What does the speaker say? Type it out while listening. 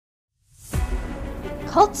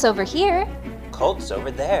Cults over here. Cults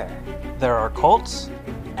over there. There are cults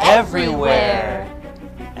Everywhere.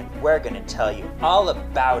 And we're gonna tell you all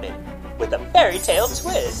about it with a fairy tale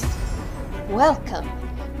twist. Welcome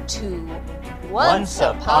to Once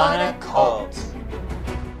Upon a Cult.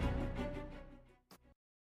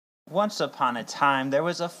 Once upon a time, there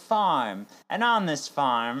was a farm. And on this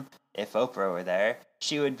farm, if Oprah were there,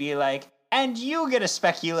 she would be like, and you get a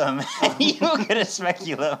speculum, and you get a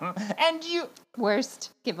speculum, and you...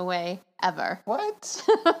 Worst giveaway ever. What?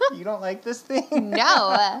 You don't like this thing?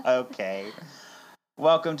 No. Okay.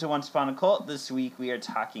 Welcome to Once Upon a Cult. This week we are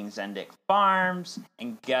talking Zendik Farms.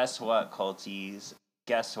 And guess what, culties?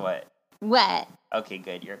 Guess what? What? Okay,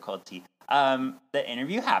 good. You're a cultie. The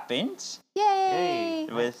interview happened Yay.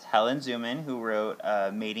 with Helen Zuman, who wrote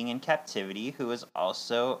Mating in Captivity, who was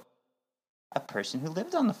also a person who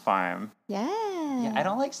lived on the farm. Yeah. Yeah, I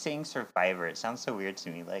don't like saying survivor. It sounds so weird to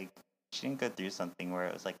me. Like, she didn't go through something where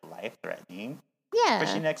it was, like, life-threatening. Yeah.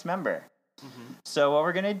 Especially next member. Mm-hmm. So what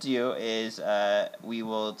we're going to do is we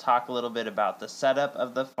will talk a little bit about the setup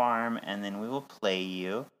of the farm, and then we will play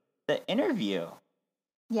you the interview.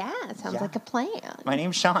 Yeah, sounds like a plan. My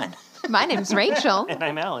name's Sean. My name's Rachel. And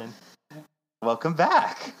I'm Alan. Welcome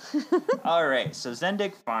back. All right, so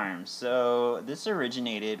Zendik Farms. So this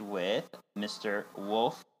originated with Mr.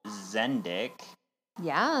 Wolf Zendik.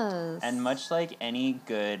 Yes. And much like any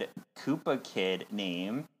good Koopa kid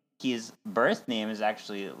name, his birth name is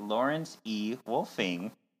actually Lawrence E.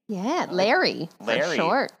 Wolfing. Yeah, Larry. Larry. For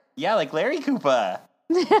short. Yeah, like Larry Koopa.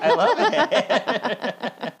 I love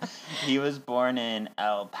it. He was born in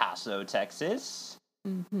El Paso, Texas.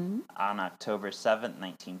 Mm-hmm. On October 7th,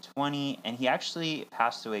 1920, and he actually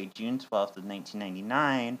passed away June 12th of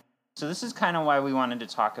 1999. So this is kind of why we wanted to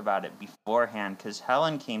talk about it beforehand, because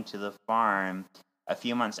Helen came to the farm a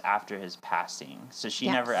few months after his passing, so she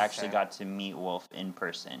never actually got to meet Wolf in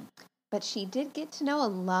person. But she did get to know a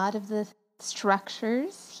lot of the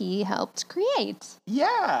structures he helped create.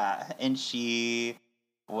 Yeah, and she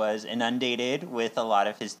was inundated with a lot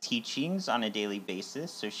of his teachings on a daily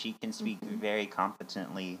basis, so she can speak very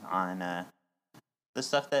competently on the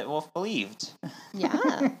stuff that Wolf believed.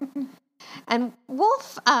 Yeah. And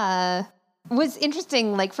Wolf was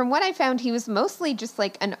interesting. Like, from what I found, he was mostly just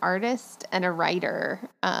like an artist and a writer.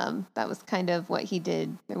 That was kind of what he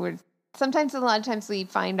did. There were a lot of times we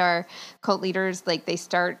find our cult leaders, like, they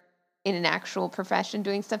start in an actual profession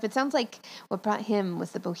doing stuff. It sounds like what brought him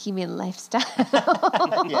was the bohemian lifestyle.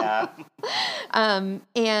 Yeah.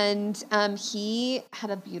 And he had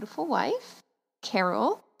a beautiful wife,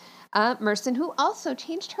 Carol Merson, who also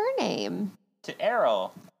changed her name To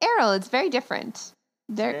Errol. Errol. It's very different.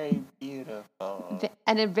 Very beautiful.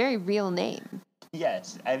 And a very real name.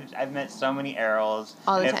 Yes, I've met so many Errols.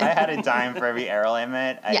 All the and if time. I had a dime for every Errol I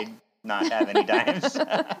met, I'd not have any dimes.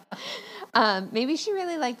 Maybe she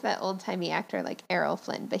really liked that old-timey actor like Errol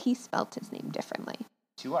Flynn, but he spelt his name differently.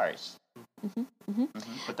 2 R's. Mm-hmm, mm-hmm.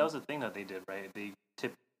 Mm-hmm. But that was the thing that they did, right? They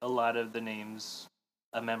tipped a lot of the names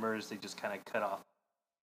of members. They just kind of cut off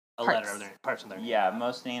a letter of their parts of their name. Yeah,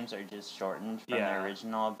 most names are just shortened from Yeah. their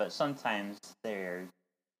original, but sometimes they're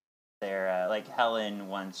like Helen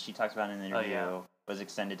once, she talks about in the interview, was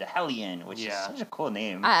extended to Hellion, which is such a cool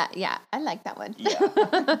name. Yeah, I like that one.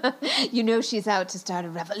 Yeah. You know she's out to start a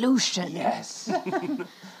revolution. Yes.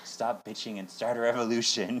 Stop bitching and start a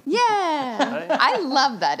revolution. Yeah. I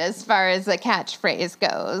love that as far as a catchphrase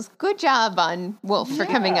goes. Good job on Wolf for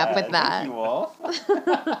coming up with that. Thank you, Wolf.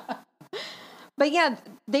 But yeah,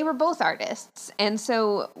 they were both artists. And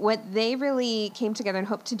so what they really came together and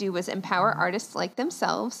hoped to do was empower artists like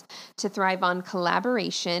themselves to thrive on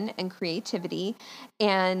collaboration and creativity.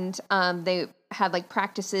 And they had like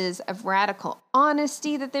practices of radical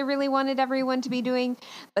honesty that they really wanted everyone to be doing.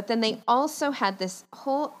 But then they also had this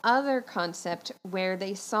whole other concept where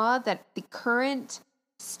they saw that the current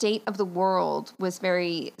state of the world was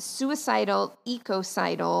very suicidal,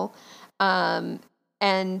 ecocidal, and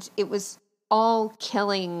it was all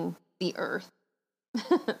killing the earth.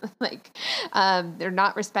 Like, they're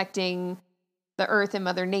not respecting the earth and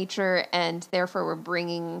Mother Nature, and therefore we're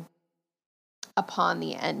bringing upon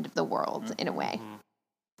the end of the world in a way,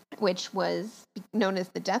 which was known as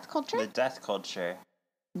the death culture. The death culture.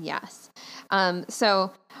 Yes.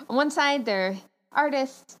 So on one side, they're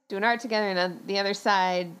artists doing art together, and on the other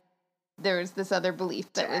side, there was this other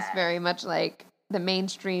belief that was very much like the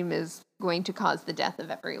mainstream is going to cause the death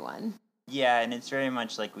of everyone. Yeah, and it's very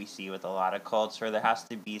much like we see with a lot of cults where there has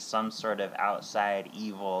to be some sort of outside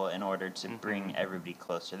evil in order to bring everybody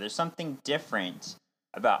closer. There's something different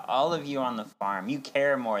about all of you on the farm. You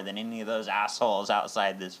care more than any of those assholes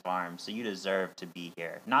outside this farm, so you deserve to be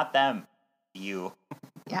here. Not them. you.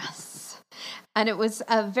 Yes. And it was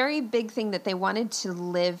a very big thing that they wanted to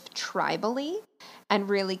live tribally and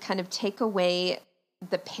really kind of take away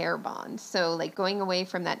the pair bond. So like going away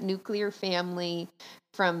from that nuclear family,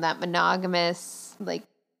 from that monogamous, like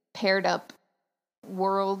paired up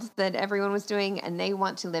world that everyone was doing, and they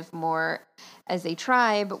want to live more as a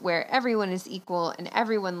tribe where everyone is equal and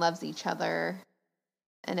everyone loves each other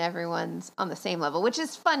and everyone's on the same level, which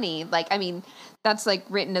is funny. Like, I mean, that's like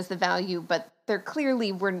written as the value, but there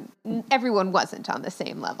clearly everyone wasn't on the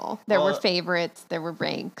same level. There were favorites, there were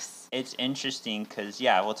ranks. It's interesting because,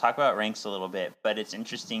 we'll talk about ranks a little bit, but it's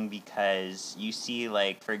interesting because you see,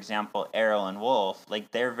 like, for example, Errol and Wolf,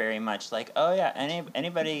 like, they're very much like, oh, yeah,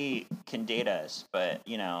 anybody can date us, but,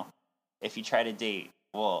 if you try to date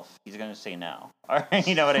Wolf, he's going to say no. Or,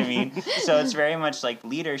 you know what I mean? So it's very much like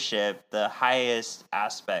leadership, the highest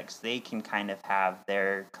aspects, they can kind of have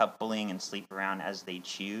their coupling and sleep around as they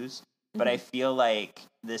choose. But I feel like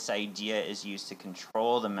this idea is used to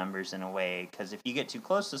control the members in a way, because if you get too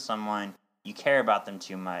close to someone, you care about them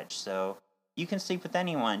too much. So you can sleep with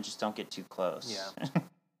anyone, just don't get too close.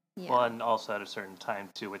 Yeah. Well, and also at a certain time,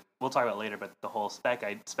 too, which we'll talk about later, but the whole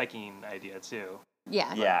specking idea, too.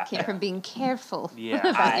 Yeah. Came from being careful. Yeah.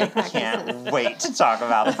 I can't wait to talk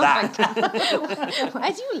about that.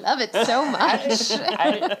 Why do you love it so much?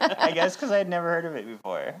 I guess because I had never heard of it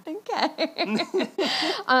before. Okay.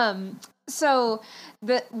 So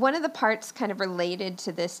one of the parts kind of related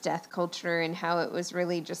to this death culture and how it was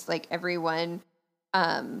really just like everyone,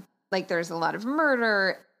 like there's a lot of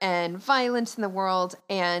murder and violence in the world,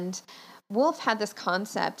 and Wolf had this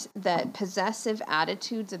concept that possessive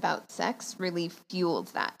attitudes about sex really fueled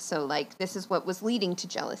that. So, like, this is what was leading to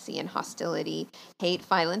jealousy and hostility, hate,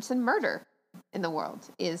 violence, and murder in the world,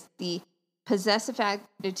 is the possessive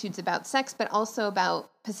attitudes about sex, but also about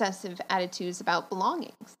possessive attitudes about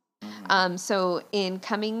belongings. So in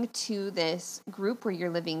coming to this group where you're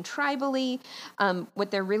living tribally,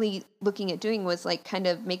 what they're really looking at doing was like kind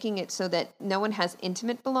of making it so that no one has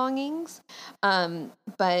intimate belongings,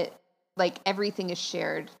 but like everything is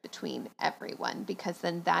shared between everyone, because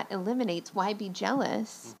then that eliminates why be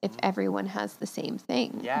jealous if everyone has the same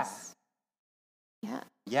things. Yeah.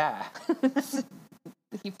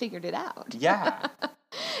 You figured it out. Yeah.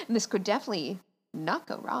 And this could definitely not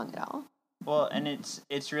go wrong at all. Well, and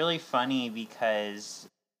it's really funny because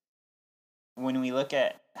when we look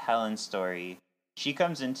at Helen's story, she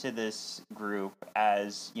comes into this group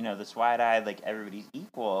as, this wide-eyed, like everybody's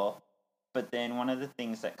equal. But then one of the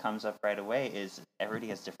things that comes up right away is everybody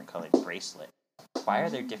has different colored bracelets. Why are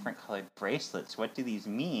there different colored bracelets? What do these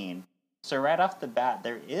mean? So right off the bat,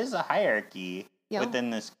 there is a hierarchy within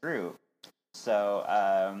this group. So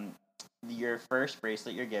your first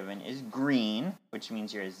bracelet you're given is green, which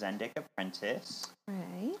means you're a Zendik apprentice.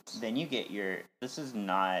 Right. Then you get this is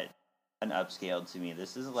not an upscale to me.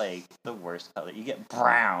 This is like the worst color. You get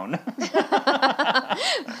brown.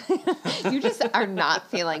 You just are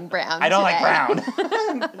not feeling brown. I don't like brown.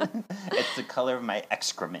 It's the color of my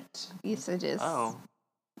excrement. Yes, it is. Oh.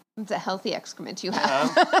 It's a healthy excrement you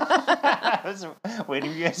have. I was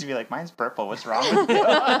waiting for you guys to be like, mine's purple. What's wrong with you?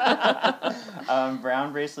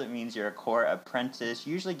 Brown bracelet means you're a core apprentice,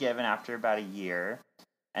 usually given after about a year.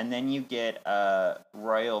 And then you get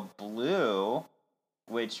royal blue,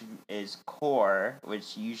 which is core,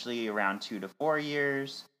 which usually around 2 to 4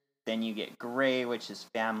 years. Then you get gray, which is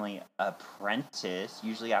family apprentice,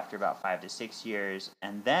 usually after about 5 to 6 years.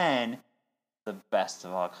 And then the best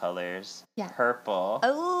of all colors, purple.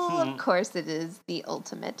 Oh, of course it is the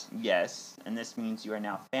ultimate. Yes, and this means you are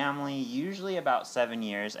now family, usually about 7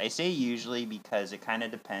 years. I say usually because it kind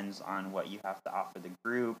of depends on what you have to offer the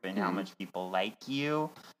group and how much people like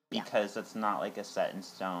you, because that's not like a set in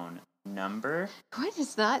stone number. What,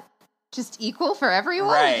 is not just equal for everyone?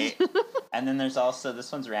 Right. And then there's also,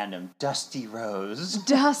 this one's random, Dusty Rose.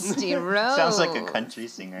 Dusty Rose. Sounds like a country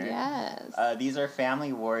singer. Yes. These are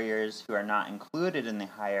family warriors who are not included in the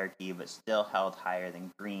hierarchy, but still held higher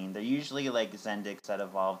than green. They're usually like Zendiks that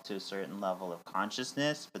evolved to a certain level of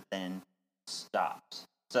consciousness, but then stopped.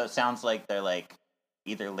 So it sounds like they're like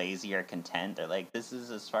either lazy or content. They're like, this is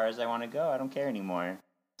as far as I want to go. I don't care anymore.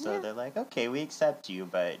 So they're like, okay, we accept you,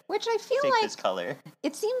 but which I feel take like this color.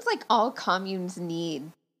 It seems like all communes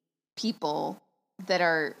need people that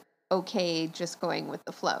are okay just going with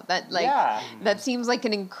the flow. That like that seems like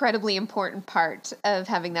an incredibly important part of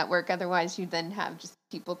having that work. Otherwise, you then have just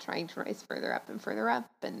people trying to rise further up and further up.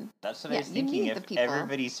 And that's what I was thinking. If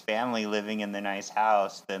everybody's family living in the nice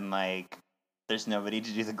house, then like there's nobody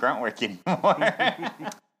to do the grunt work anymore.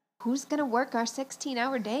 Who's gonna work our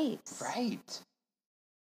 16-hour days? Right.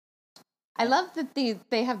 I love that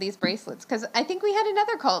they have these bracelets, because I think we had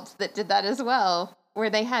another cult that did that as well, where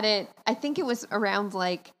they had it, I think it was around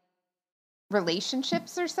like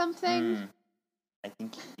relationships or something. I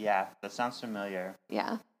think, yeah, that sounds familiar.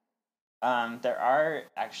 Yeah. There are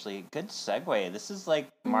actually, good segue. This is like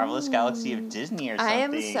Marvelous Galaxy of Disney or something. I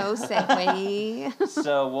am so segue.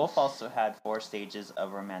 So Wolf also had 4 stages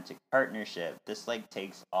of romantic partnership. This like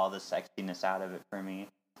takes all the sexiness out of it for me.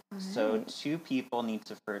 So 2 people need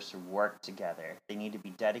to first work together. They need to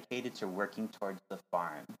be dedicated to working towards the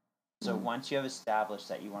farm. So once you have established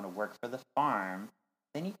that you want to work for the farm,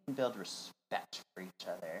 then you can build respect for each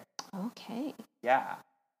other. Okay. Yeah.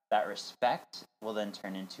 That respect will then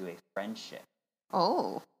turn into a friendship.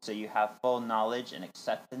 Oh. So you have full knowledge and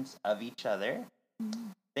acceptance of each other.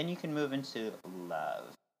 Then you can move into love.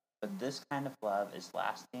 But this kind of love is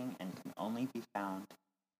lasting and can only be found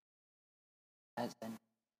as an...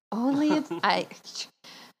 Only it's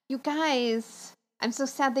you guys, I'm so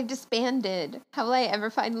sad they've disbanded. How will I ever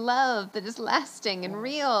find love that is lasting and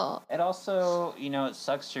real? It also, it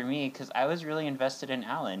sucks for me because I was really invested in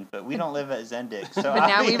Alan, but we don't live at Zendik, so But now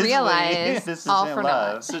we obviously realize this all isn't for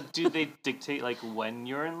love. naught. So do they dictate like when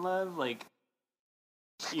you're in love? Like,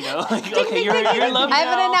 like, okay, you're in love now. I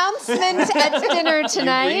have an announcement at dinner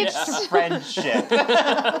tonight. Reached friendship.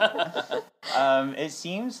 It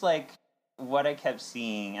seems like what I kept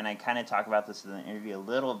seeing, and I kind of talk about this in the interview a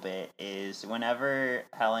little bit, is whenever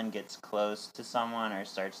Helen gets close to someone or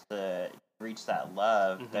starts to reach that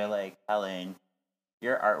love, they're like, Helen,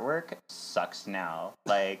 your artwork sucks now.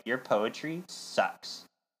 Like, your poetry sucks.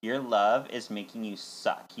 Your love is making you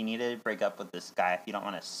suck. You need to break up with this guy if you don't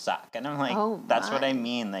want to suck. And I'm like, that's what I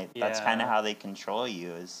mean. Like, that's kind of how they control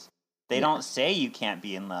you. Is they don't say you can't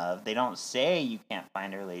be in love. They don't say you can't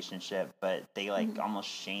find a relationship, but they like almost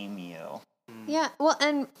shame you. Yeah, well,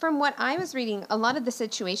 and from what I was reading, a lot of the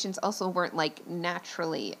situations also weren't like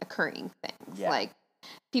naturally occurring things. Yeah. Like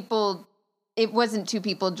people, it wasn't 2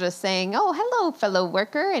 people just saying, "Oh, hello, fellow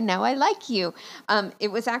worker, and now I like you."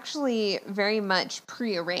 It was actually very much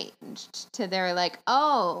prearranged. To they're like,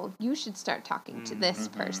 "Oh, you should start talking to this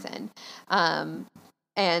person,"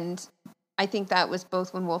 and I think that was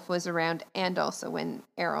both when Wolf was around and also when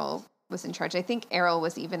Errol was in charge. I think Errol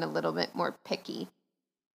was even a little bit more picky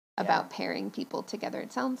about pairing people together.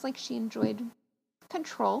 It sounds like she enjoyed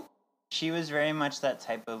control. She was very much that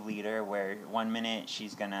type of leader where one minute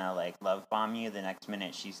she's gonna like love bomb you, the next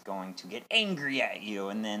minute she's going to get angry at you,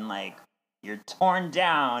 and then like you're torn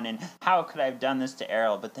down and how could I have done this to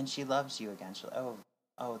Errol? But then she loves you again. She's like,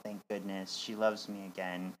 oh thank goodness, she loves me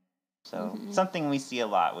again. So something we see a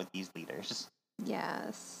lot with these leaders.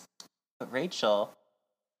 Yes. But Rachel,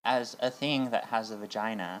 as a thing that has a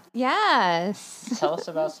vagina. Yes. Tell us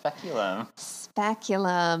about speculum.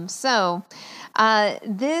 Speculum. So,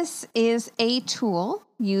 this is a tool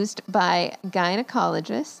used by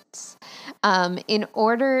gynecologists in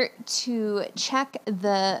order to check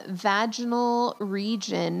the vaginal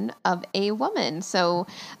region of a woman. So,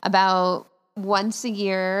 about once a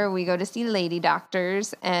year, we go to see lady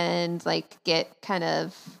doctors and like get kind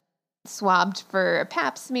of swabbed for a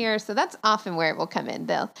pap smear. So that's often where it will come in.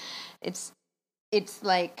 It's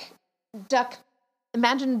like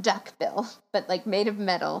imagine a duck bill, but like made of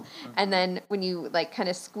metal. And then when you like kind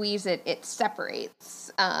of squeeze it, it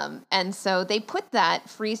separates. And so they put that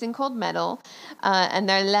freezing cold metal, and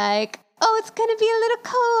they're like, "Oh, it's going to be a little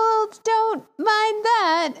cold. Don't mind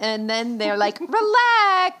that." And then they're like,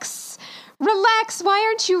 "Relax. Relax, why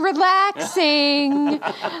aren't you relaxing?"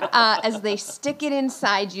 As they stick it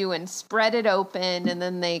inside you and spread it open, and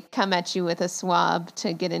then they come at you with a swab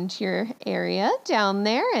to get into your area down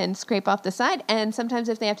there and scrape off the side. And sometimes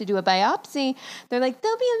if they have to do a biopsy, they're like,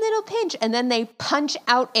 "There'll be a little pinch," and then they punch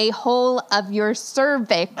out a hole of your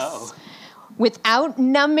cervix without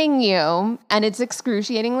numbing you, and it's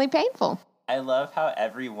excruciatingly painful. I love how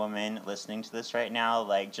every woman listening to this right now,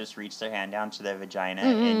 like, just reached their hand down to their vagina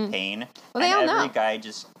in pain. Well, they and all every know. guy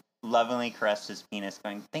just lovingly caressed his penis,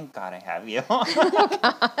 going, "Thank God I have you."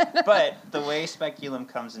 God. But the way speculum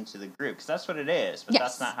comes into the group, because that's what it is, but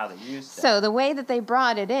that's not how they used it. So the way that they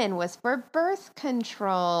brought it in was for birth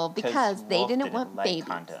control because they Wolf didn't want like babies.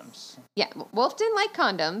 condoms. Yeah, Wolf didn't like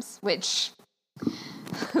condoms, which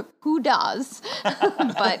who does?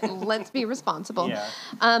 But let's be responsible. Yeah.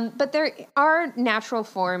 But there are natural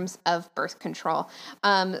forms of birth control.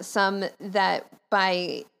 Some that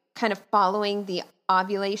by kind of following the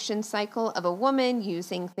ovulation cycle of a woman,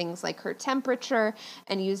 using things like her temperature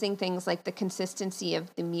and using things like the consistency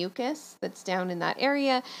of the mucus that's down in that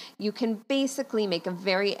area, you can basically make a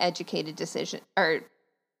very educated decision or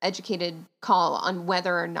educated call on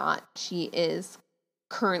whether or not she is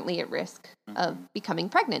currently at risk of becoming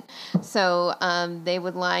pregnant. So they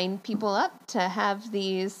would line people up to have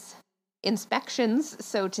these inspections,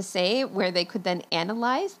 so to say, where they could then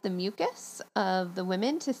analyze the mucus of the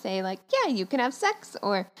women to say, like, yeah, you can have sex,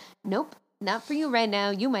 or nope, not for you right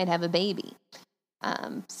now, you might have a baby.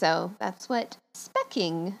 So that's what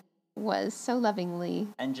specking was so lovingly.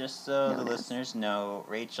 And just so the listeners know,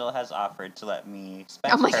 Rachel has offered to let me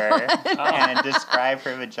spec Oh her and describe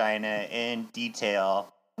her vagina in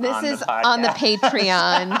detail. This is on the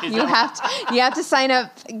Patreon. You have to sign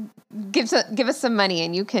up. Give us some money,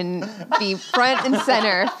 and you can be front and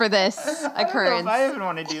center for this occurrence. I even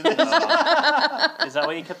want to do this. Is that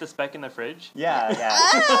why you kept the speck in the fridge? Yeah.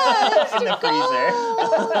 In the freezer.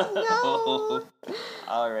 No.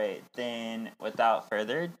 All right, then without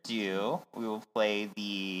further ado, we will play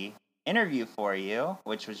the interview for you,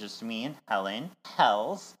 which was just me and Helen,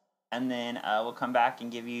 Hells, and then we'll come back and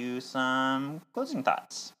give you some closing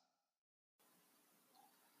thoughts.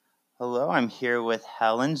 Hello, I'm here with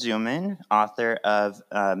Helen Zuman, author of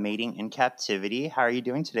Mating in Captivity. How are you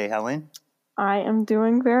doing today, Helen? I am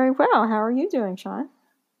doing very well. How are you doing, Sean?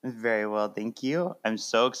 Very well, thank you. I'm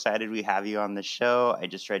so excited we have you on the show. I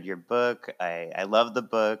just read your book. I love the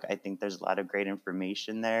book. I think there's a lot of great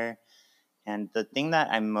information there. And the thing that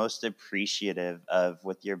I'm most appreciative of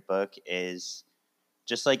with your book is,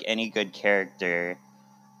 just like any good character,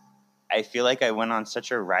 I feel like I went on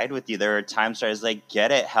such a ride with you. There were times where I was like,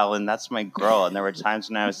 get it, Helen, that's my girl. And there were times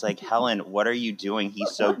when I was like, Helen, what are you doing?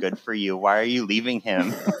 He's so good for you. Why are you leaving him?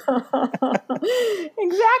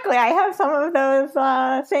 Exactly. I have some of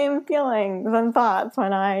those same feelings and thoughts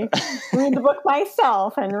when I read the book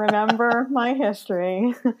myself and remember my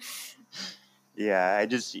history. Yeah,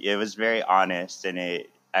 it was very honest. And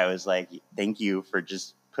I was like, thank you for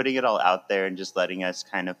just putting it all out there and just letting us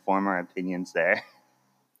kind of form our opinions there.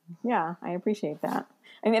 Yeah, I appreciate that.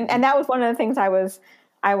 And that was one of the things I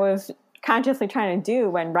was consciously trying to do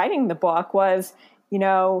when writing the book was,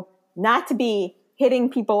 not to be hitting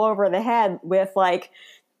people over the head with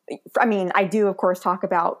I do, of course, talk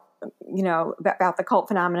about the cult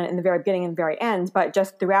phenomenon in the very beginning and very end, but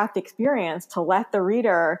just throughout the experience to let the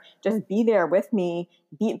reader just be there with me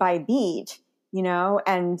beat by beat,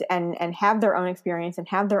 and have their own experience and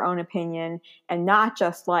have their own opinion and not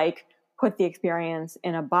just put the experience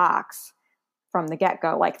in a box from the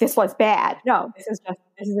get-go. Like, this was bad. No, this is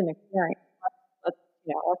an experience. Let's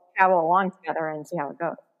travel along together and see how it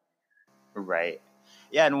goes. Right.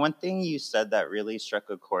 Yeah, and one thing you said that really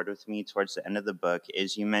struck a chord with me towards the end of the book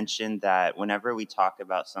is you mentioned that whenever we talk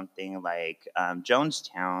about something like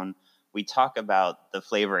Jonestown, we talk about the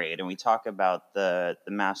Flavor Aid and we talk about the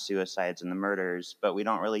mass suicides and the murders, but we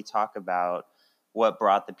don't really talk about what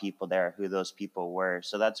brought the people there, who those people were.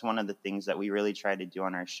 So that's one of the things that we really try to do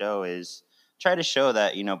on our show is try to show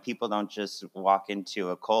that, people don't just walk into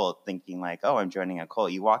a cult thinking like, oh, I'm joining a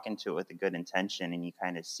cult. You walk into it with a good intention and you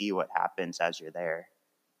kind of see what happens as you're there.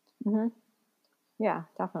 Mm-hmm. Yeah,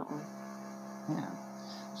 definitely. Yeah.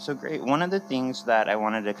 So great. One of the things that I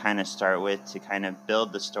wanted to kind of start with to kind of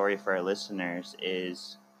build the story for our listeners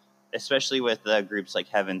is, especially with groups like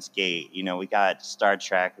Heaven's Gate, we got Star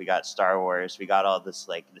Trek, we got Star Wars, we got all this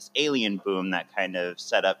this alien boom that kind of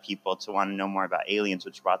set up people to want to know more about aliens,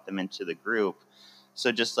 which brought them into the group.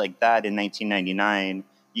 So just like that, in 1999,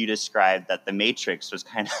 you described that the Matrix was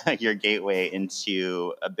kind of your gateway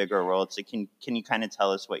into a bigger world. So can you kind of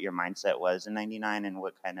tell us what your mindset was in 99 and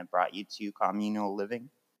what kind of brought you to communal living?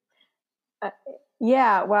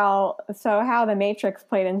 Yeah, well, so how the Matrix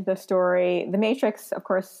played into the story. The Matrix, of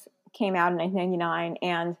course, came out in 1999,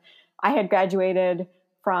 and I had graduated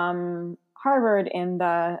from Harvard in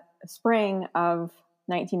the spring of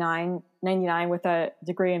 1999 with a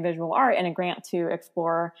degree in visual art and a grant to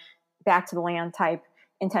explore back to the land type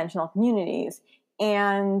intentional communities.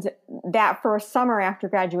 And that first summer after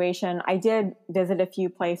graduation, I did visit a few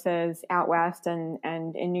places out west and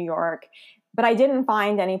in New York, but I didn't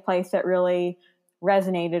find any place that really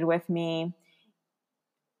resonated with me.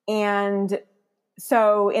 And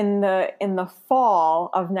so in the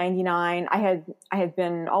fall of 99, I had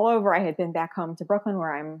been all over. I had been back home to Brooklyn,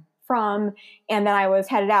 where I'm from, and then I was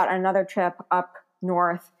headed out on another trip up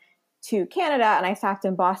north to Canada, and I stopped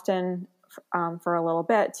in Boston for a little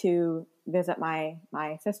bit to visit my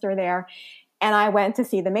sister there, and I went to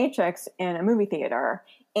see The Matrix in a movie theater.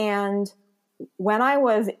 And when I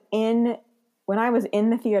was in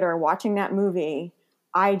the theater watching that movie,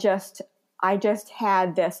 I just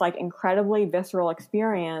had this incredibly visceral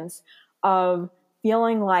experience of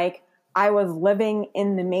feeling like I was living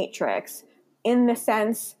in the Matrix, in the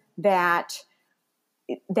sense that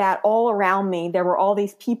all around me there were all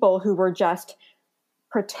these people who were just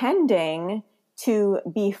pretending to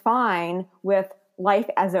be fine with life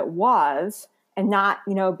as it was and not,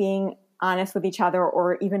 being honest with each other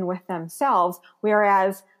or even with themselves.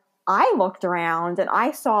 Whereas I looked around and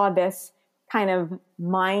I saw this kind of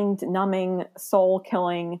mind-numbing,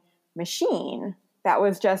 soul-killing machine that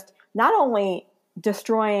was just not only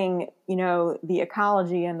destroying, the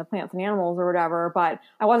ecology and the plants and animals or whatever, but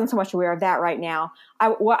I wasn't so much aware of that right now. I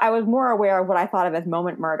was more aware of what I thought of as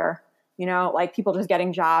moment murder, like people just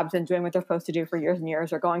getting jobs and doing what they're supposed to do for years and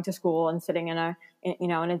years, or going to school and sitting in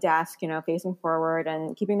a desk, facing forward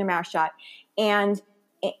and keeping their mouth shut. And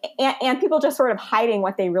people just sort of hiding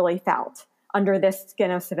what they really felt under this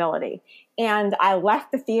skin of civility. And I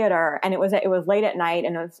left the theater, and it was late at night,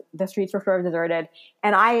 and the streets were sort of deserted.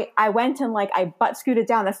 And I went and I butt scooted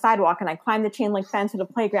down the sidewalk, and I climbed the chain link fence to the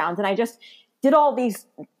playground, and I just did all these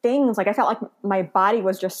things. I felt like my body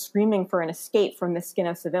was just screaming for an escape from the skin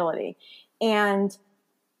of civility. And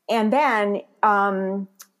then, I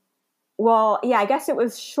guess it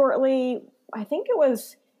was shortly. I think it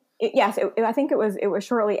was. I think it was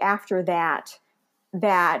shortly after that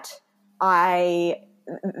I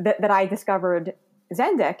discovered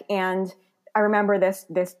Zendik. And I remember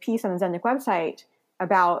this piece on the Zendik website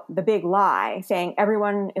about the big lie, saying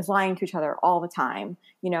everyone is lying to each other all the time,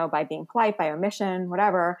 by being polite, by omission,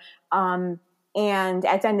 whatever. And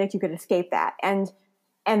at Zendik, you could escape that. And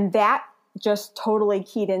that just totally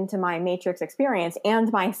keyed into my Matrix experience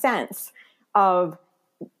and my sense of,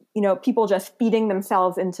 people just feeding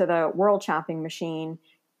themselves into the world chopping machine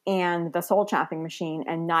and the soul chopping machine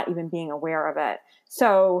and not even being aware of it.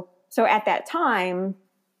 So at that time,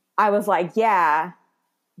 I was like, yeah,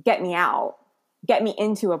 get me out, get me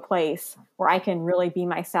into a place where I can really be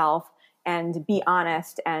myself and be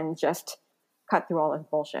honest and just cut through all this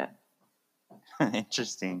bullshit.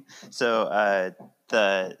 Interesting. So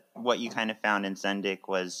what you kind of found in Zendik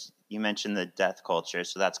was, you mentioned the death culture.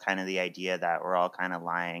 So that's kind of the idea that we're all kind of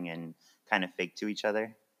lying and kind of fake to each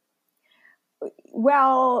other.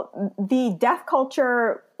 Well, the death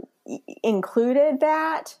culture included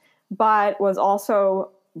that, but was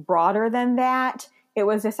also broader than that. It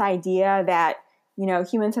was this idea that,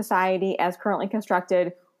 human society as currently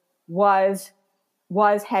constructed was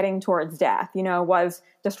heading towards death, was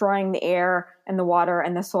destroying the air and the water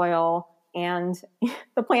and the soil and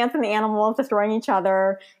the plants and the animals, destroying each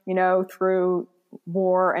other, through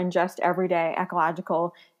war and just everyday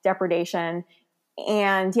ecological depredation.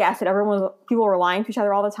 And yes, that people were lying to each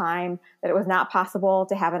other all the time, that it was not possible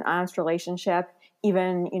to have an honest relationship,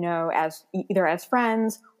 even, as either as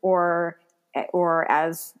friends or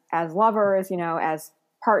as lovers, as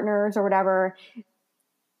partners or whatever.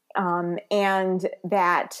 And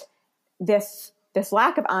that this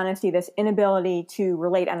lack of honesty, this inability to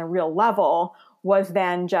relate on a real level, was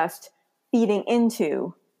then just feeding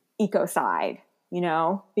into ecocide,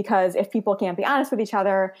 because if people can't be honest with each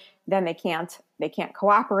other, then they can't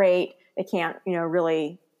cooperate. They can't,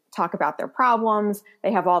 really talk about their problems.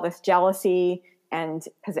 They have all this jealousy and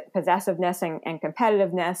possessiveness and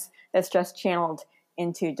competitiveness that's just channeled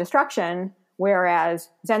into destruction. Whereas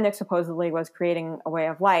Zendik supposedly was creating a way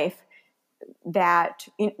of life that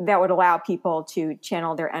would allow people to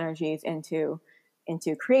channel their energies into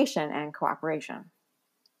creation and cooperation.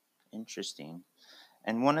 Interesting.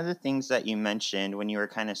 And one of the things that you mentioned when you were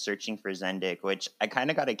kind of searching for Zendik, which I kind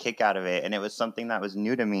of got a kick out of it, and it was something that was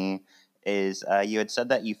new to me, is you had said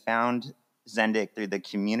that you found Zendik through the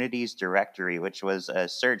communities directory, which was a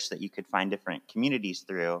search that you could find different communities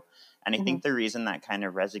through. And I think the reason that kind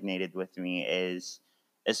of resonated with me is,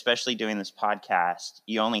 especially doing this podcast,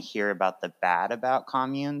 you only hear about the bad about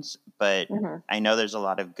communes, but I know there's a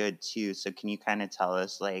lot of good too. So can you kind of tell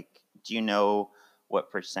us, do you know what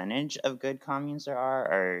percentage of good communes there are,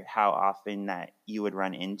 or how often that you would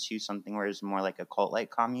run into something where it's more like a cult-like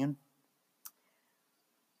commune?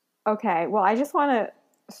 Okay, well, I just want to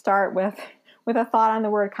start with a thought on the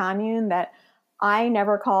word commune, that I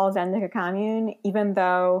never call Zendik a commune, even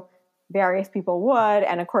though various people would,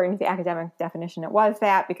 and according to the academic definition, it was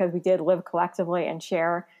that, because we did live collectively and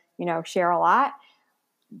share a lot.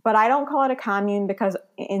 But I don't call it a commune because,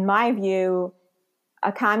 in my view,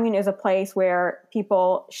 a commune is a place where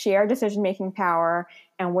people share decision-making power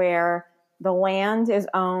and where the land is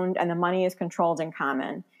owned and the money is controlled in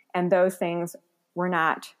common. And those things were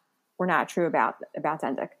not true about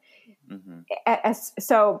Zendik.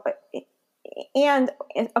 And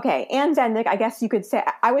Zendik, I guess you could say,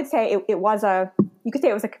 it was a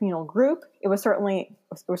communal group. It was certainly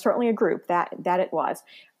a group that it was.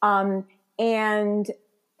 And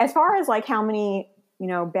as far as how many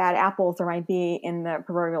bad apples there might be in the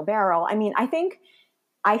proverbial barrel, I mean, I think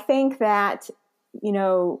that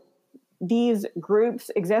these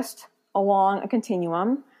groups exist along a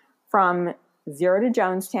continuum from zero to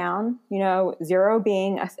Jonestown, zero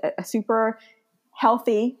being a super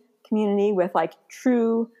healthy community with like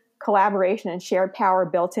true collaboration and shared power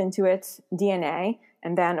built into its DNA.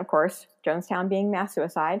 And then, of course, Jonestown being mass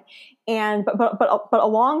suicide. And but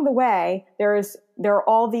along the way, there are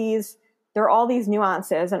all these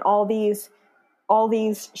nuances and all these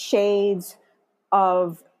shades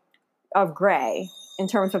of gray in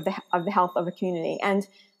terms of the health of a community. And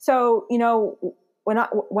so, when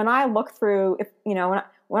I look through,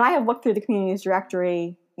 when I have looked through the communities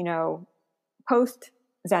directory, post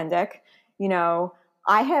Zendik,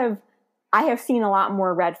 I have seen a lot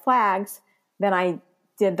more red flags than I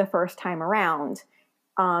did the first time around.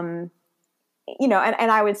 And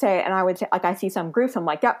I would say, like, I see some groups, I'm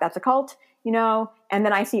like, yep, that's a cult, and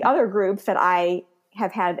then I see other groups that I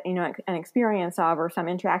have had, an experience of or some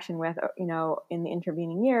interaction with, in the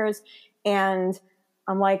intervening years. And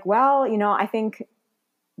I'm like, well, I think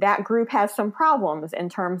that group has some problems in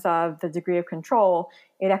terms of the degree of control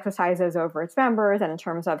it exercises over its members, and in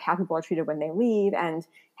terms of how people are treated when they leave, and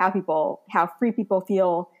how free people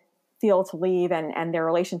feel to leave, and their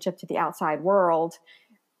relationship to the outside world.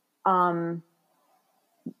 But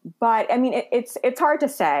I mean, it's hard to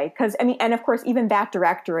say, because and of course, even that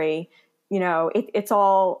directory, it's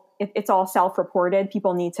all self-reported.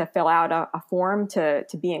 People need to fill out a form to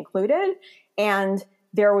be included, and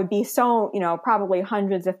there would be probably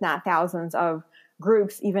hundreds, if not thousands, of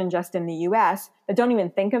groups, even just in the U.S., that don't even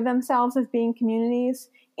think of themselves as being communities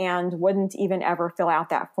and wouldn't even ever fill out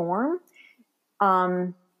that form.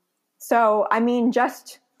 So, I don't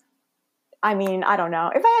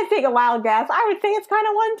know. If I had to take a wild guess, I would say it's kind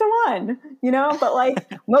of 1-to-1, but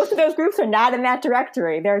like most of those groups are not in that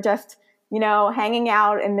directory. They're just, hanging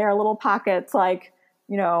out in their little pockets, like,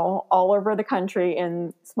 all over the country,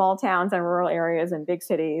 in small towns and rural areas and big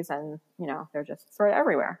cities. And, they're just sort of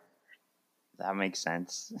everywhere. That makes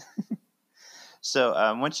sense. So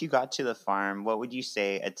once you got to the farm, what would you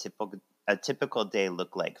say a typical day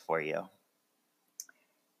looked like for you?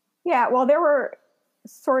 Yeah, well, there were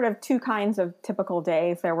sort of two kinds of typical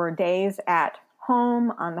days. There were days at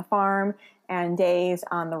home on the farm and days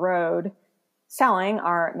on the road selling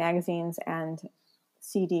our magazines and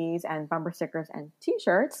CDs and bumper stickers and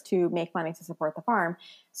T-shirts to make money to support the farm.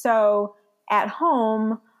 So at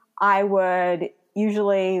home, I would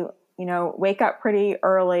usually, wake up pretty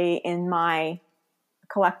early in my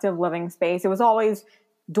collective living space. It was always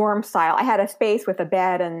dorm style. I had a space with a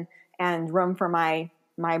bed and room for my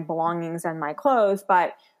belongings and my clothes,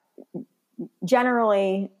 but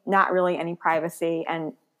generally not really any privacy.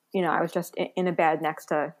 And, I was just in a bed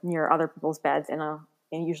near other people's beds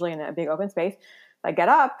usually in a big open space. I get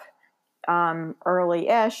up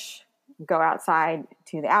early-ish, go outside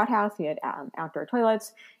to the outhouse. We had outdoor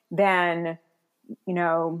toilets. Then,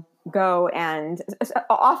 go and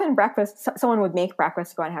often breakfast. Someone would make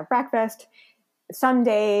breakfast, go and have breakfast. Some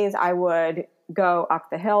days I would go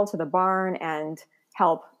up the hill to the barn and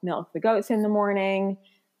help milk the goats in the morning.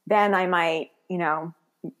 Then I might,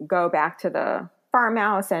 go back to the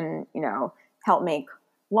farmhouse and, help make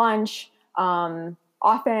lunch. Often,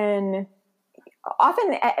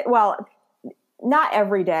 well, not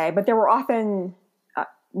every day, but there were often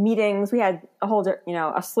meetings. We had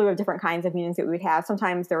a slew of different kinds of meetings that we would have.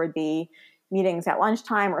 Sometimes there would be meetings at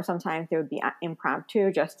lunchtime, or sometimes there would be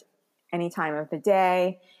impromptu, just any time of the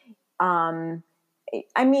day. And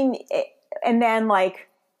then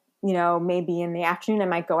maybe in the afternoon, I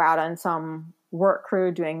might go out on some work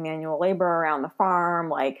crew doing manual labor around the farm,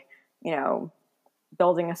 like,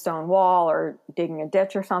 building a stone wall or digging a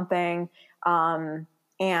ditch or something. And,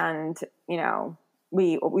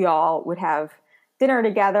 we all would have dinner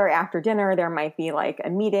together. After dinner, there might be like a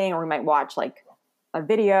meeting, or we might watch like a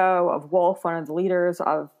video of Wolf, one of the leaders,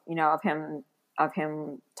 of him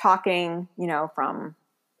talking, from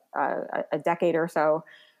a decade or so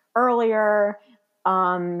earlier.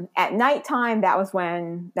 At nighttime, that was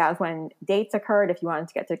when dates occurred. If you wanted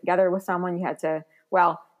to get together with someone, you had to,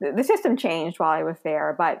 the system changed while I was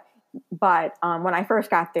there, but when I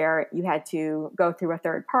first got there, you had to go through a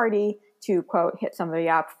third party to, quote, hit somebody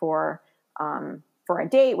up for a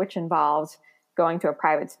date, which involved going to a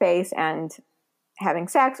private space and having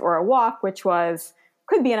sex, or a walk, which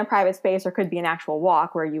could be in a private space or could be an actual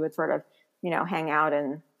walk where you would sort of, hang out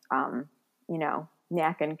and,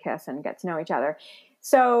 neck and kiss and get to know each other.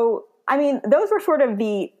 So, those were sort of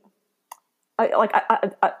the,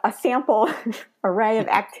 a sample array of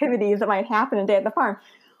activities that might happen a day at the farm.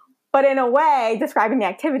 But in a way, describing the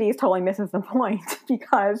activities totally misses the point,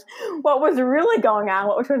 because what was really going on,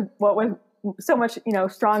 what was so much,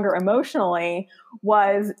 stronger emotionally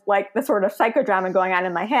was like the sort of psychodrama going on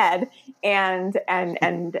in my head and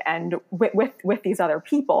with these other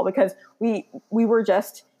people, because we were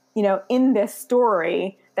just, in this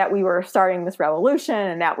story that we were starting this revolution,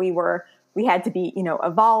 and that we had to be,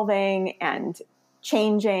 evolving and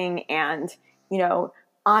changing and,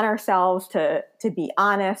 on ourselves to be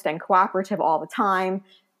honest and cooperative all the time,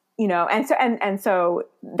 and so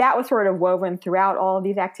that was sort of woven throughout all of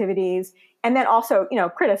these activities. And then also,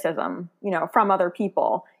 criticism, from other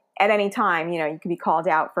people at any time. You could be called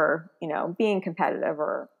out for, being competitive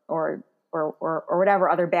or whatever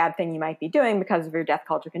other bad thing you might be doing because of your death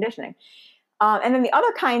culture conditioning. And then the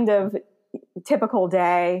other kind of typical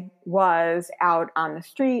day was out on the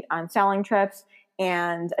street on selling trips.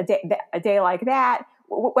 And a day like that,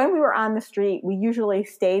 when we were on the street, we usually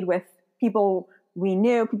stayed with people we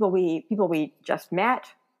knew, people we just met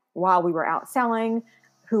while we were out selling,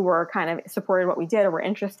 who were kind of supported what we did or were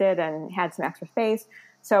interested and had some extra space.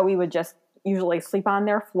 So we would just usually sleep on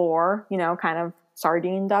their floor, kind of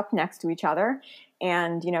sardined up next to each other,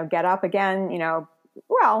 and, get up again,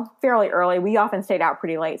 fairly early. We often stayed out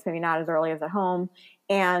pretty late, so maybe not as early as at home.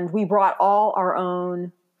 And we brought all our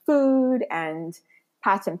own food and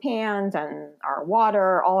pots and pans and our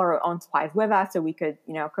water, all our own supplies with us, so we could,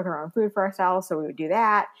 cook our own food for ourselves. So we would do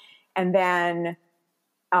that. And then,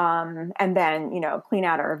 clean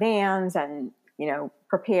out our vans and,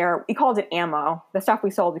 prepare. We called it ammo. The stuff we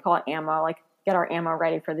sold, we call it ammo, like get our ammo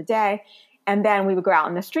ready for the day. And then we would go out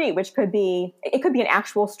in the street, which could be an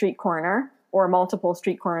actual street corner or multiple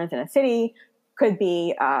street corners in a city, could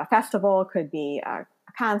be a festival, could be a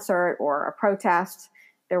concert or a protest.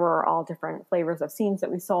 There were all different flavors of scenes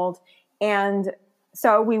that we sold. And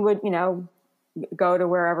so we would, go to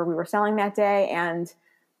wherever we were selling that day and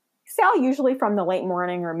sell usually from the late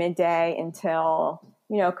morning or midday until,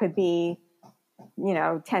 could be,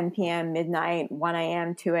 10 p.m., midnight, 1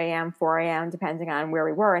 a.m., 2 a.m., 4 a.m., depending on where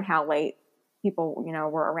we were and how late people,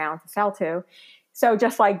 were around to sell to. So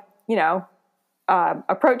just like,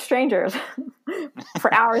 approach strangers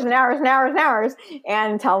for hours and hours and hours and hours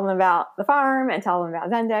and tell them about the farm and tell them about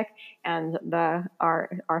Zendik and our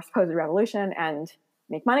supposed revolution and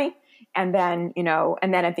make money. And then,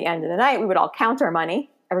 at the end of the night, we would all count our money.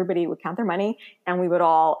 Everybody would count their money, and we would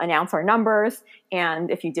all announce our numbers. And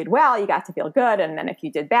if you did well, you got to feel good. And then if you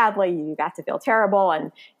did badly, you got to feel terrible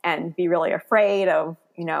and be really afraid of,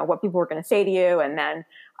 what people were going to say to you. And then,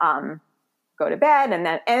 go to bed. And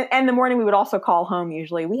then, and the morning we would also call home.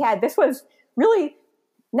 Usually this was really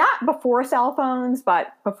not before cell phones,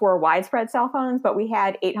 but before widespread cell phones, but we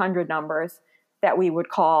had 800 numbers that we would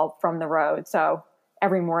call from the road. So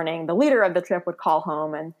every morning the leader of the trip would call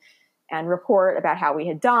home and report about how we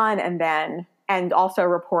had done. And also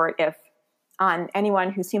report if on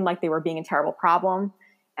anyone who seemed like they were being a terrible problem.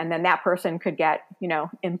 And then that person could get,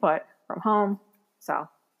 input from home. So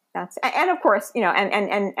and of course,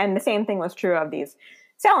 and the same thing was true of these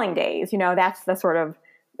selling days. That's the sort of,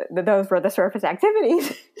 those were the surface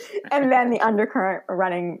activities. And then the undercurrent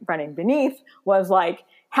running beneath was like,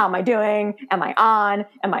 how am I doing? Am I on?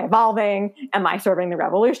 Am I evolving? Am I serving the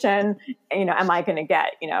revolution? Am I going to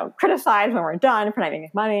get, criticized when we're done for not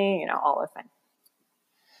making money? All those things.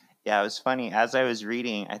 Yeah, it was funny. As I was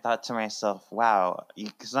reading, I thought to myself, wow,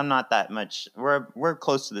 because I'm not that much, we're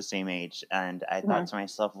close to the same age. And I thought to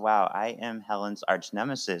myself, wow, I am Helen's arch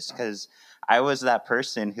nemesis, because I was that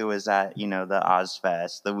person who was at, the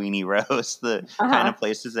Ozfest, the Weenie Roast, the kind of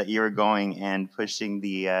places that you were going and pushing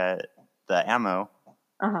the ammo.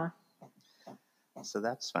 So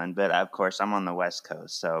that's fun. But of course, I'm on the West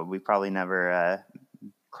Coast, so we probably never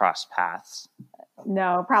crossed paths.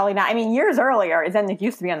 No, probably not. I mean, years earlier, Zendik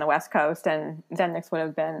used to be on the West Coast, and Zendik would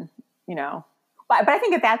have been, but I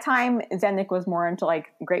think at that time, Zendik was more into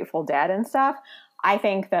like Grateful Dead and stuff. I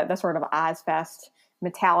think that the sort of Ozfest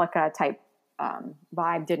Metallica type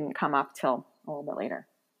vibe didn't come up till a little bit later.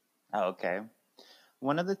 Oh, okay.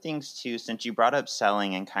 One of the things too, since you brought up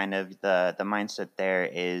selling and kind of the mindset there,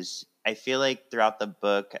 is I feel like throughout the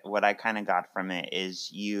book, what I kind of got from it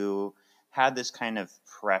is you had this kind of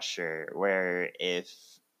pressure where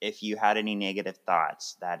if you had any negative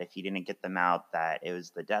thoughts, that if you didn't get them out, that it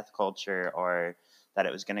was the death culture or that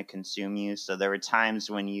it was going to consume you. So there were times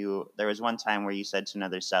there was one time where you said to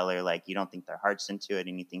another seller, like, you don't think their heart's into it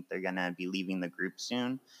and you think they're going to be leaving the group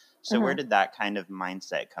soon. So where did that kind of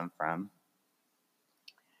mindset come from?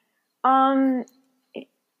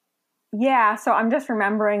 Yeah, so I'm just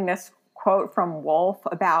remembering this quote from Wolf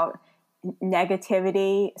about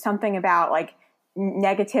negativity, something about like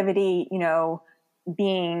negativity,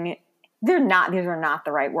 being these are not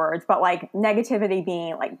the right words, but like negativity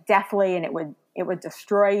being like deathly, and it would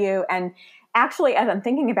destroy you. And actually, as I'm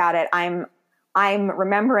thinking about it, I'm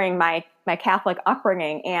remembering my Catholic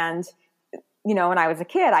upbringing, and you know, when I was a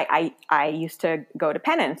kid, I used to go to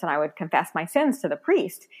penance and I would confess my sins to the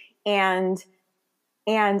priest. And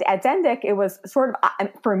at Zendik, it was sort of,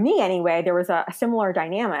 for me anyway, there was a similar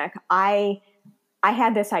dynamic. I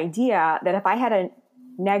had this idea that if I had a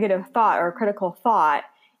negative thought or a critical thought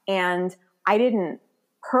and I didn't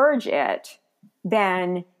purge it,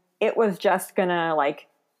 then it was just gonna like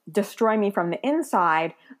destroy me from the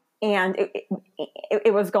inside, and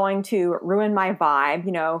it was going to ruin my vibe.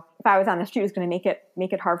 You know, if I was on the street, it was going to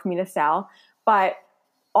make it hard for me to sell. But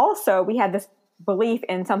also, we had this belief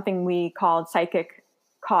in something we called psychic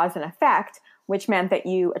cause and effect, which meant that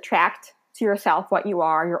you attract to yourself what you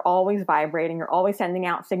are. You're always vibrating. You're always sending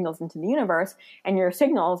out signals into the universe, and your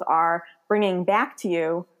signals are bringing back to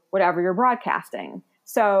you whatever you're broadcasting.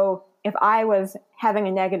 So if I was having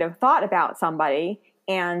a negative thought about somebody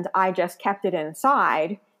and I just kept it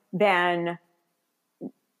inside, then,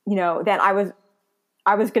 you know, then I was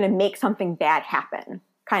going to make something bad happen,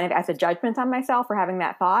 kind of as a judgment on myself for having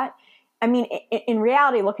that thought. I mean, in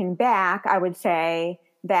reality, looking back, I would say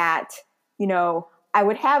that, you know, I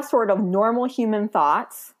would have sort of normal human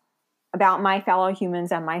thoughts about my fellow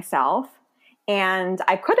humans and myself. And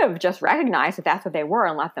I could have just recognized that that's what they were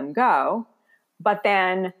and let them go. But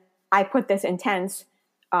then I put this intense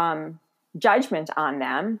judgment on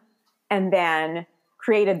them, and then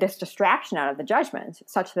created this distraction out of the judgment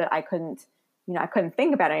such that I couldn't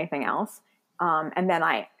think about anything else. And then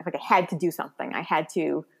I had to do something. I had to,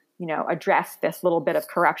 you know, address this little bit of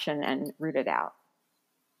corruption and root it out.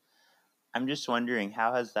 I'm just wondering,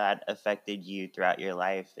 how has that affected you throughout your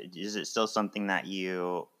life? Is it still something that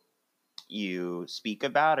you speak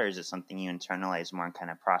about, or is it something you internalize more and kind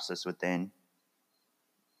of process within?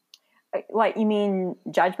 Like, you mean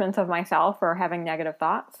judgments of myself or having negative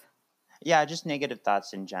thoughts? Yeah, just negative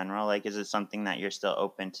thoughts in general. Like, is it something that you're still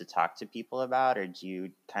open to talk to people about, or do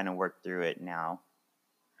you kind of work through it now?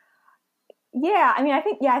 Yeah, I mean, I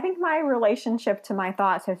think my relationship to my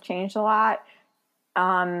thoughts has changed a lot,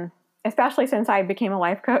 especially since I became a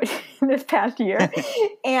life coach this past year.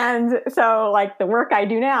 And so, like, the work I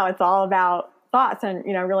do now, it's all about thoughts and,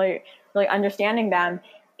 you know, really, really understanding them.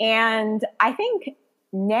 And I think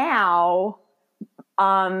now,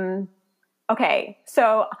 okay,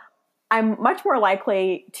 so I'm much more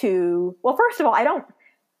likely to, well, first of all, I don't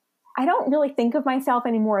really think of myself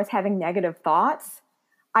anymore as having negative thoughts.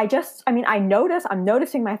 I'm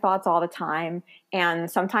noticing my thoughts all the time.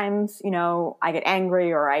 And sometimes, you know, I get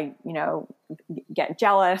angry, or I, you know, get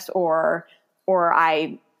jealous, or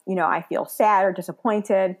I, you know, I feel sad or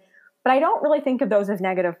disappointed, but I don't really think of those as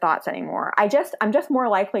negative thoughts anymore. I'm just more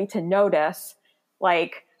likely to notice,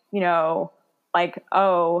 like, you know, like,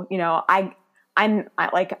 oh, you know, I'm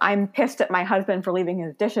pissed at my husband for leaving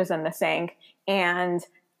his dishes in the sink, and,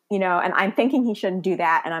 you know, and I'm thinking he shouldn't do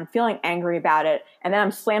that, and I'm feeling angry about it, and then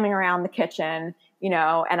I'm slamming around the kitchen, you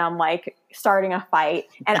know, and I'm like starting a fight,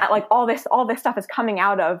 and all this stuff is coming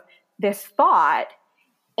out of this thought,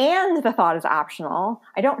 and the thought is optional.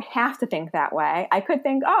 I don't have to think that way. I could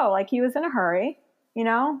think, oh, like, he was in a hurry, you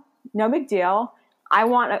know, no big deal. I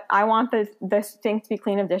want the sink to be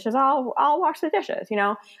clean of dishes. I'll wash the dishes, you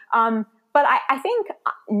know. But I think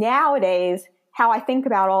nowadays, how I think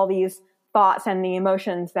about all these thoughts and the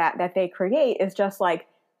emotions that they create is just like,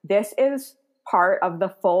 this is part of the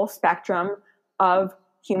full spectrum of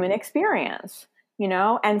human experience, you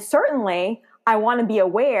know? And certainly I want to be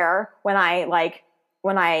aware when I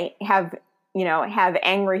have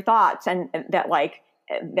angry thoughts and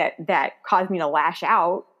that cause me to lash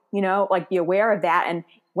out, you know, like, be aware of that. And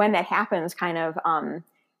when that happens, kind of,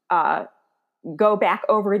 go back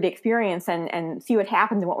over the experience and see what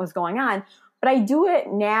happened and what was going on. But I do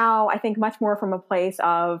it now, I think, much more from a place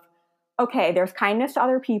of, okay, there's kindness to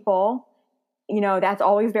other people. You know, that's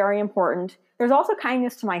always very important. There's also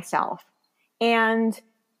kindness to myself. And,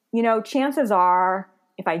 you know, chances are,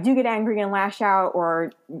 if I do get angry and lash out,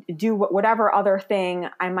 or do whatever other thing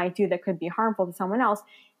I might do that could be harmful to someone else,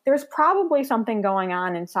 there's probably something going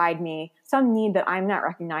on inside me, some need that I'm not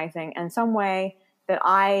recognizing, and some way that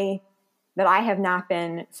I have not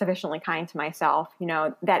been sufficiently kind to myself, you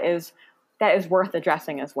know, that is worth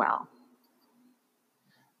addressing as well.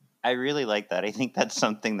 I really like that. I think that's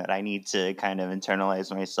something that I need to kind of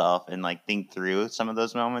internalize myself and like think through some of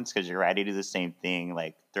those moments, because you're right, I do the same thing,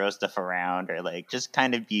 like throw stuff around, or like just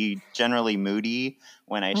kind of be generally moody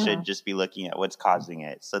when I should just be looking at what's causing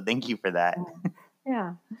it. So thank you for that.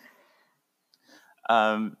 Yeah.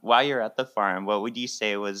 While you're at the farm, what would you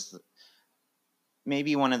say was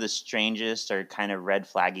maybe one of the strangest or kind of red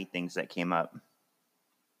flaggy things that came up?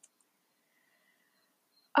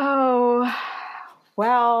 Oh,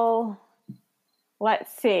 well,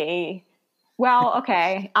 let's see. Well,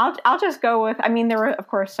 okay, I'll just go with. I mean, there were of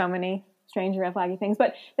course so many strange red flaggy things,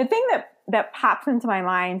 but the thing that pops into my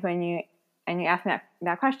mind when you ask me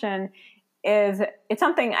that question is it's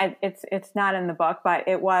something it's not in the book, but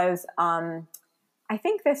it was. I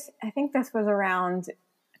think this was around.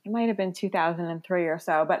 It might have been 2003 or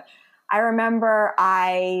so, but I remember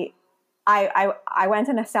I went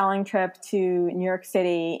on a selling trip to New York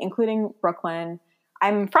City, including Brooklyn.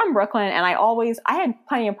 I'm from Brooklyn, and I had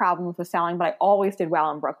plenty of problems with selling, but I always did well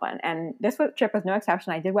in Brooklyn. And this trip was no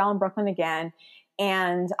exception. I did well in Brooklyn again.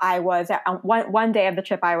 And I was one day of the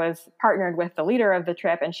trip, I was partnered with the leader of the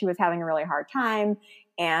trip, and she was having a really hard time.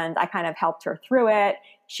 And I kind of helped her through it.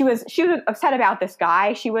 She was upset about this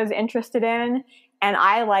guy she was interested in. And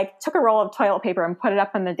I took a roll of toilet paper and put it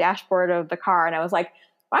up on the dashboard of the car. And I was like,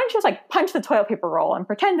 why don't you just punch the toilet paper roll and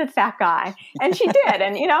pretend it's that guy? And she did.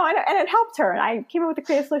 And, and it helped her. And I came up with a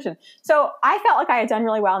creative solution. So I felt like I had done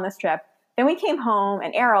really well on this trip. Then we came home,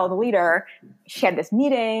 and Errol, the leader, she had this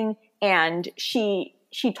meeting, and she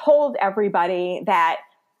told everybody that,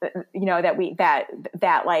 there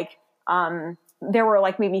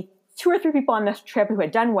were maybe 2 or 3 people on this trip who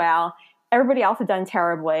had done well. Everybody else had done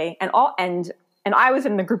terribly. And I was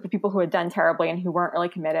in the group of people who had done terribly and who weren't really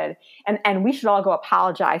committed. And we should all go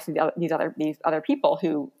apologize to these other people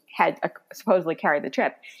who had supposedly carried the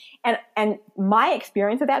trip. And my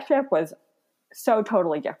experience of that trip was so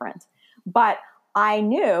totally different. But I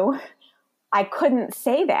knew I couldn't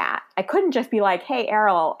say that. I couldn't just be like, hey,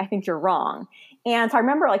 Errol, I think you're wrong. And so I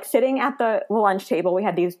remember sitting at the lunch table. We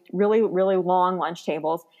had these really, really long lunch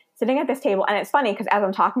tables, sitting at this table. And it's funny because as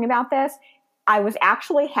I'm talking about this, I was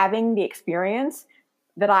actually having the experience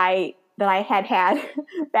that I had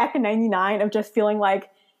back in '99 of just feeling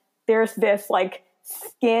like there's this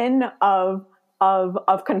skin of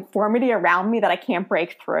conformity around me that I can't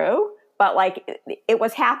break through. But it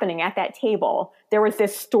was happening at that table. There was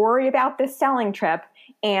this story about this selling trip,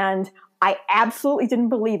 and I absolutely didn't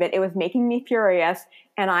believe it. It was making me furious,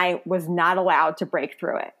 and I was not allowed to break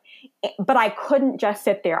through it. But I couldn't just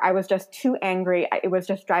sit there. I was just too angry. It was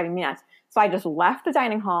just driving me nuts. So I just left the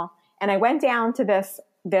dining hall, and I went down to this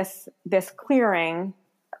clearing,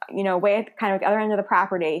 way at kind of the other end of the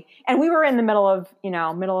property. And we were in the middle of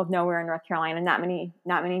nowhere in North Carolina, not many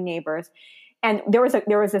neighbors. And there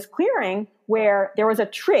was this clearing where there was a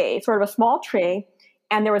tree, sort of a small tree,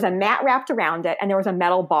 and there was a mat wrapped around it, and there was a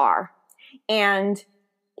metal bar. And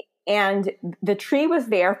the tree was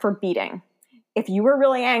there for beating. If you were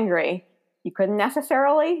really angry, you couldn't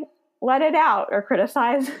necessarily let it out or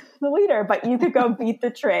criticize the leader, but you could go beat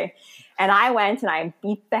the tree. And I went and I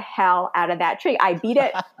beat the hell out of that tree. I beat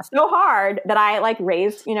it so hard that I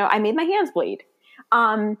raised, I made my hands bleed.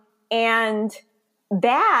 And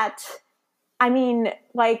that, I mean,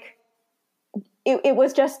 it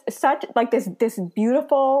was just such this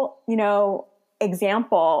beautiful,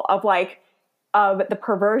 example of the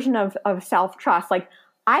perversion of self-trust.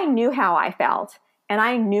 I knew how I felt, and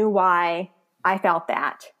I knew why I felt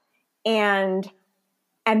that. And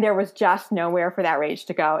there was just nowhere for that rage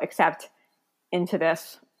to go except into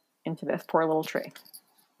this poor little tree.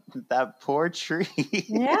 That poor tree.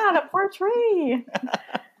 Yeah, the poor tree.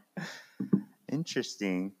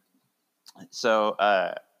 Interesting. So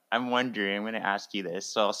I'm going to ask you this.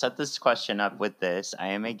 So I'll set this question up with this. I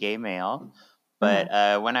am a gay male,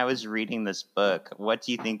 but when I was reading this book, what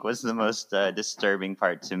do you think was the most disturbing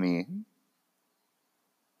part to me?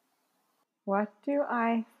 What do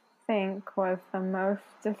I think was the most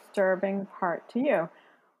disturbing part to you?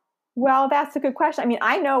 Well, that's a good question. I mean,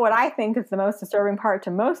 I know what I think is the most disturbing part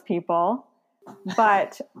to most people,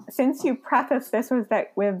 but since you preface this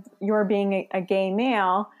with your being a gay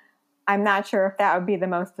male, I'm not sure if that would be the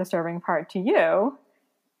most disturbing part to you.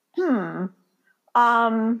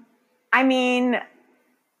 I mean,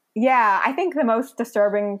 yeah, I think the most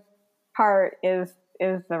disturbing part is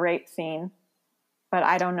the rape scene, but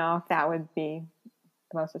I don't know if that would be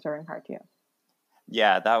the most disturbing part to you.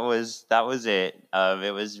 Yeah, that was it.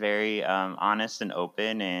 It was very honest and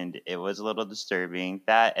open, and it was a little disturbing.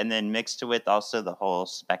 That, and then mixed with also the whole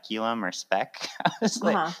speculum or spec. I was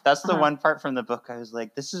that's the one part from the book. I was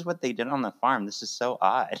like, this is what they did on the farm. This is so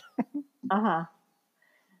odd.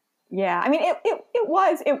 Yeah, I mean, it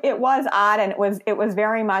was odd, and it was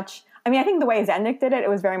very much. I mean, I think the way Zendik did it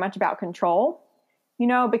was very much about control.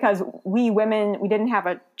 Because we women, we didn't have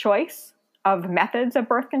a choice of methods of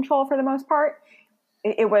birth control for the most part.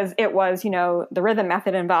 It was the rhythm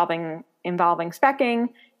method involving specking,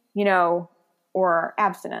 or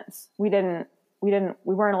abstinence. We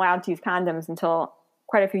weren't allowed to use condoms until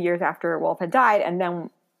quite a few years after Wolf had died, and then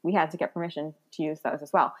we had to get permission to use those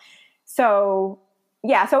as well. So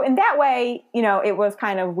yeah, so in that way, it was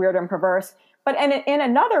kind of weird and perverse. But in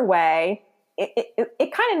another way,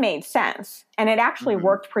 it kind of made sense, and it actually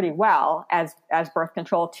worked pretty well as birth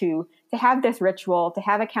control to have this ritual, to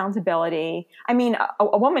have accountability. I mean,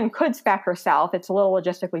 a woman could spec herself. It's a little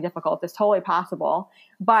logistically difficult. It's totally possible.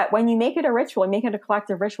 But when you make it a ritual, make it a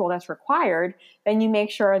collective ritual that's required, then you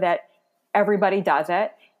make sure that everybody does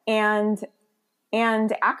it. And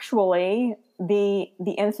actually, the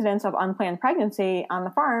incidence of unplanned pregnancy on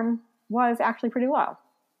the farm was actually pretty low.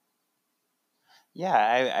 Yeah,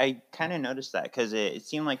 I kind of noticed that because it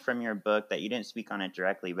seemed like from your book that you didn't speak on it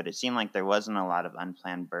directly, but it seemed like there wasn't a lot of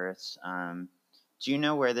unplanned births. Do you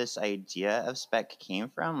know where this idea of spec came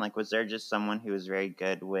from? Like, was there just someone who was very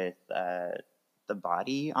good with the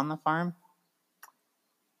body on the farm?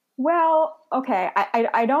 Well, okay,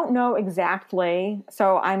 I don't know exactly.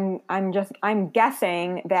 So I'm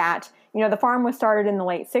guessing that the farm was started in the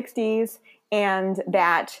late 60s, and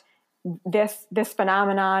that this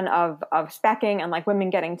phenomenon of specking and like women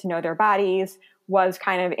getting to know their bodies was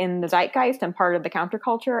kind of in the zeitgeist and part of the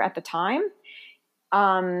counterculture at the time.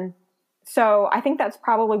 So I think that's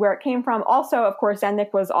probably where it came from. Also, of course,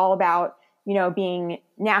 Zendik was all about being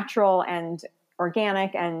natural and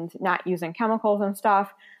organic and not using chemicals and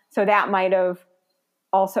stuff. So that might have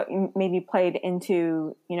also maybe played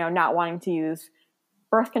into not wanting to use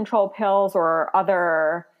birth control pills or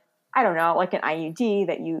other, I don't know, like an IUD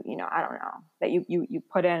that I don't know, that you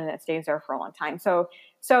put in and it stays there for a long time. So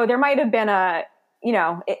there might have been a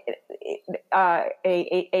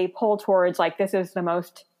pull towards like, this is the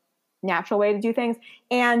most natural way to do things.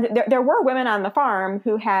 And there were women on the farm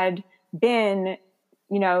who had been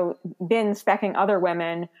specking other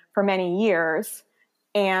women for many years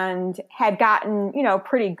and had gotten,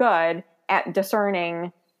 pretty good at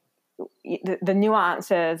discerning the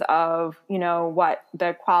nuances of, what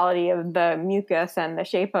the quality of the mucus and the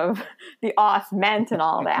shape of the os meant and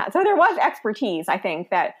all that. So there was expertise, I think,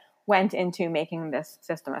 that went into making this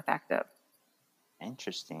system effective.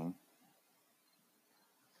 Interesting.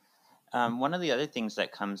 One of the other things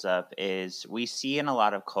that comes up is we see in a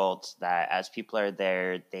lot of cults that as people are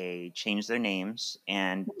there, they change their names.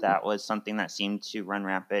 And that was something that seemed to run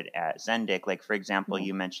rampant at Zendik. Like, for example,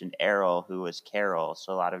 you mentioned Errol, who was Carol.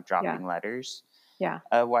 So a lot of dropping letters. Yeah.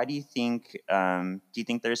 Why do you think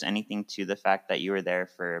there's anything to the fact that you were there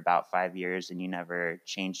for about 5 years and you never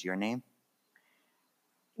changed your name?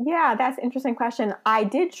 Yeah, that's an interesting question. I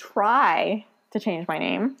did try to change my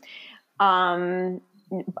name. But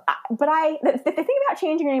the thing about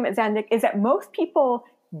changing your name at Zendik is that most people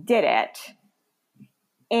did it,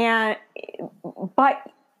 but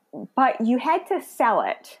you had to sell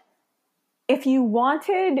it. If you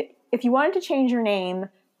wanted to change your name,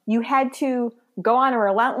 you had to go on a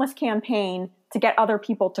relentless campaign to get other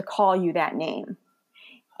people to call you that name.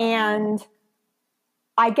 And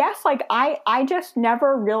I guess like I just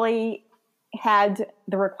never really had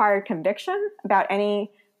the required conviction about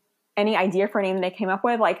any idea for a name they came up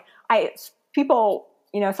with. Like people,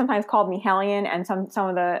 sometimes called me Helen, and some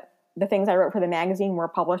of the things I wrote for the magazine were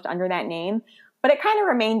published under that name, but it kind of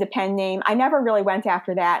remained a pen name. I never really went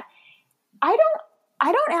after that. I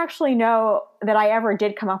don't actually know that I ever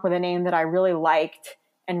did come up with a name that I really liked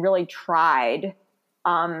and really tried,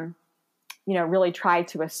 really tried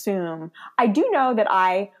to assume. I do know that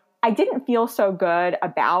I didn't feel so good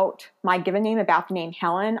about my given name, about the name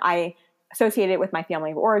Helen. I associated it with my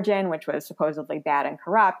family of origin, which was supposedly bad and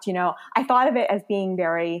corrupt. I thought of it as being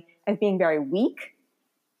very weak.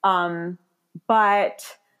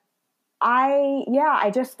 But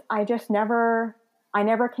I just never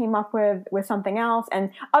came up with something else.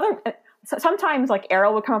 And sometimes like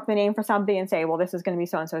Errol would come up with a name for somebody and say, well, this is going to be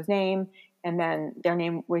so-and-so's name. And then their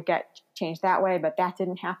name would get changed that way, but that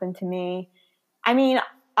didn't happen to me. I mean,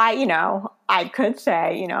 I could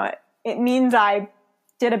say, it means I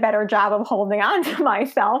did a better job of holding on to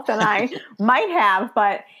myself than I might have,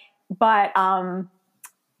 but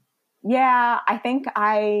yeah, I think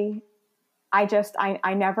I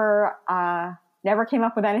never came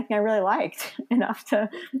up with anything I really liked enough to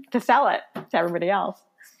sell it to everybody else.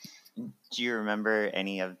 Do you remember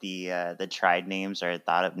any of the tried names or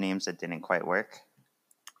thought up names that didn't quite work?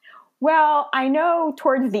 Well, I know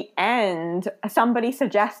towards the end, somebody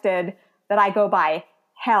suggested that I go by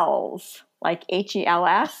Hells, like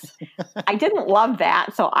HELS. I didn't love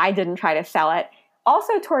that, so I didn't try to sell it.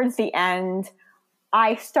 Also, towards the end,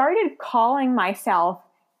 I started calling myself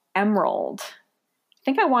Emerald.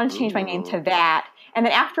 think I wanted to change my name to Ooh. that. And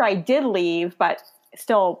then after I did leave, but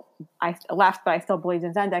still, I left, but I still believed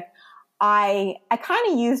in Zendik. I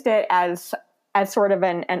kind of used it as sort of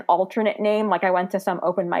an alternate name. Like I went to some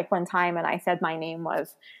open mic one time and I said my name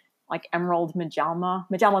was like Emerald Majalma.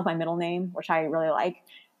 Majalma is my middle name, which I really like.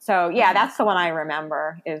 So yeah, that's the one I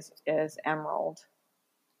remember is Emerald.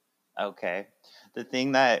 Okay. The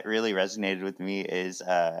thing that really resonated with me is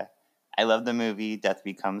I love the movie Death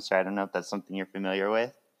Becomes Her. I don't know if that's something you're familiar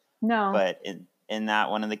with. No. But in that,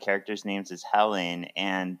 one of the characters' names is Helen,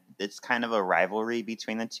 and it's kind of a rivalry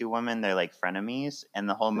between the two women. They're like frenemies, and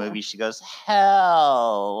the whole movie she goes,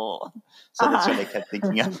 hell. So that's what I kept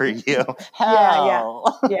thinking of for you.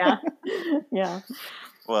 Hell. Yeah.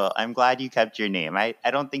 Well, I'm glad you kept your name. I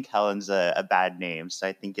don't think Helen's a bad name, so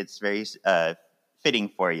I think it's very fitting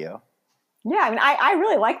for you. Yeah, I mean, I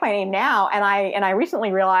really like my name now, and I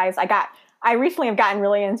recently realized I recently have gotten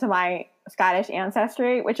really into my Scottish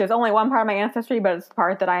ancestry, which is only one part of my ancestry, but it's the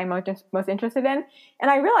part that I'm most interested in.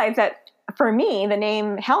 And I realized that for me, the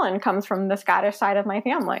name Helen comes from the Scottish side of my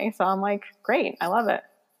family. So I'm like, great, I love it.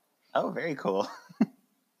 Oh, very cool.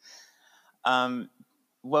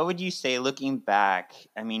 What would you say looking back?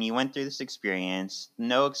 I mean, you went through this experience.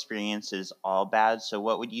 No experience is all bad. So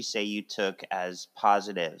what would you say you took as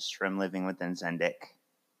positives from living within Zendik?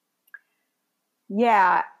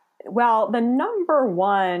 Yeah. Well, the number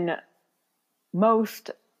one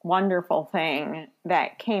most wonderful thing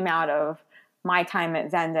that came out of my time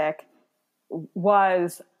at Zendik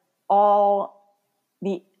was all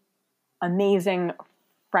the amazing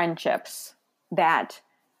friendships that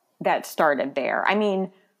started there. I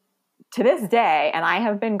mean, to this day, and I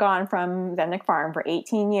have been gone from Zendik Farm for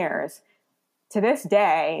 18 years, to this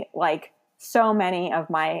day, like so many of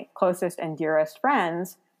my closest and dearest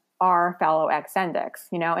friends are fellow ex-Zendiks,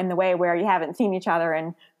 you know, in the way where you haven't seen each other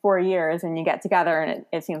in 4 years and you get together and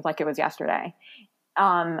it seems like it was yesterday.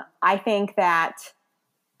 I think that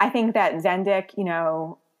Zendik, you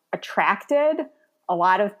know, attracted a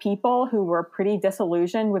lot of people who were pretty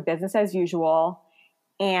disillusioned with business as usual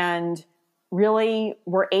and really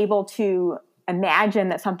were able to imagine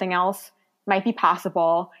that something else might be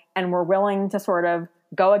possible and were willing to sort of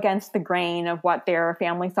go against the grain of what their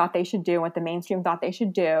family thought they should do, what the mainstream thought they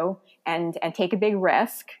should do, and take a big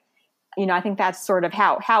risk. You know, I think that's sort of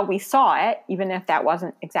how we saw it, even if that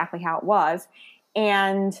wasn't exactly how it was.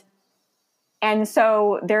 And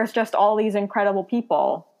so there's just all these incredible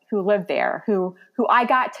people who live there, who I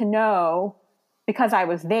got to know because I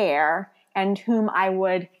was there and whom I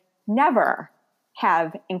would never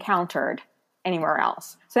have encountered anywhere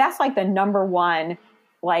else. So that's like the number one,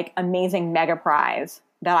 like, amazing mega prize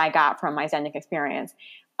that I got from my Zendik experience.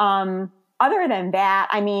 Other than that,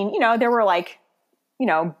 I mean, you know, there were like, you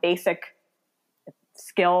know, basic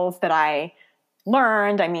skills that I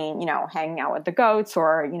learned. I mean, you know, hanging out with the goats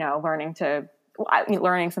or, you know,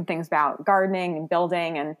 learning some things about gardening and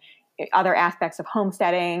building and other aspects of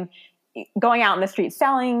homesteading. Going out in the street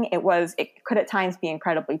selling, it could at times be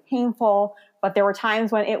incredibly painful, but there were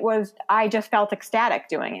times when I just felt ecstatic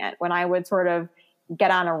doing it, when I would sort of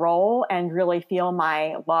get on a roll and really feel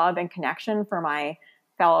my love and connection for my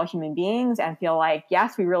fellow human beings and feel like,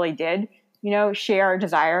 yes, we really did, you know, share a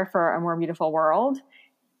desire for a more beautiful world.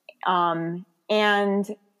 And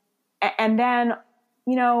then,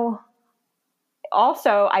 you know,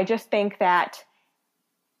 also, I just think that,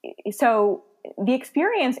 so the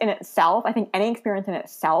experience in itself, I think any experience in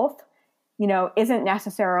itself, you know, isn't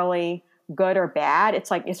necessarily good or bad.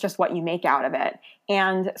 It's like, it's just what you make out of it.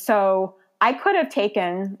 And so I could have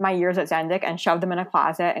taken my years at Zendik and shoved them in a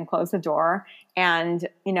closet and closed the door and,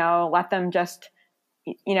 you know, let them just,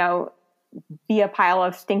 you know, be a pile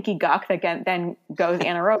of stinky guck that then goes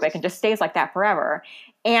anaerobic and just stays like that forever.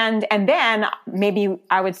 And then maybe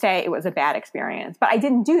I would say it was a bad experience, but I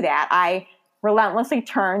didn't do that. I relentlessly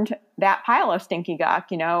turned that pile of stinky guck,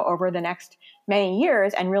 you know, over the next many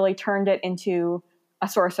years and really turned it into a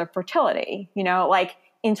source of fertility, you know, like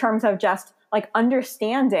in terms of just like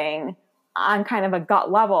understanding on kind of a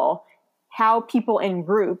gut level how people in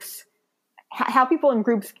groups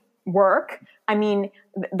work. I mean,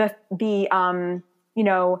 you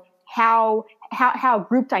know, how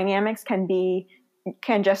group dynamics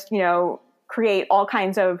can just, you know, create all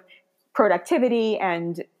kinds of productivity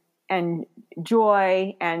and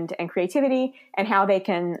joy and creativity, and how they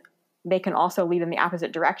can also lead in the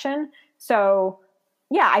opposite direction. So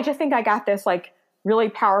yeah, I just think I got this like really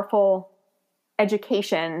powerful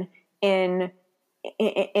education in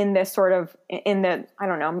this sort of, in the, I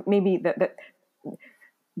don't know, maybe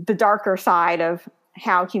the darker side of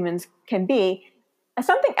how humans can be.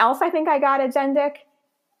 Something else I think I got at Zendik,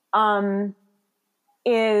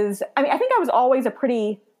 is, I mean, I think I was always a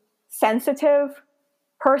pretty sensitive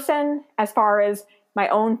person as far as my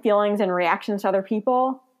own feelings and reactions to other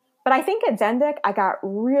people. But I think at Zendik, I got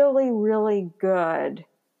really, really good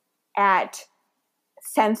at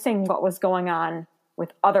sensing what was going on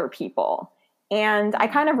with other people. And I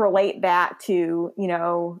kind of relate that to, you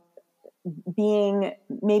know, being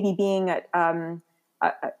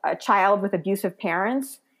a child with abusive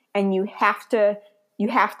parents, and you have to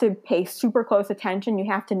pay super close attention.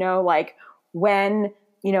 You have to know, like, when,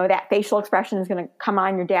 you know, that facial expression is going to come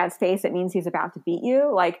on your dad's face, it means he's about to beat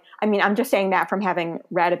you. Like, I mean, I'm just saying that from having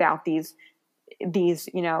read about these,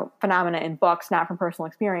 you know, phenomena in books, not from personal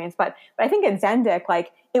experience. But I think in Zendik,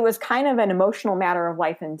 like, it was kind of an emotional matter of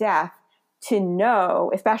life and death to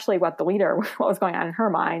know, especially what the leader, what was going on in her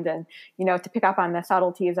mind, and, you know, to pick up on the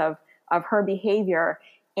subtleties of her behavior.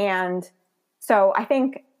 And so I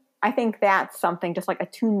think that's something, just like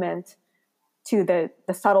attunement to the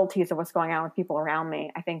subtleties of what's going on with people around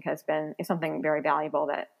me, I think is something very valuable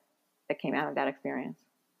that came out of that experience.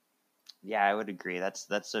 Yeah, I would agree.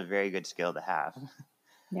 That's a very good skill to have.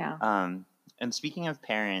 Yeah. And speaking of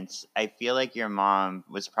parents, I feel like your mom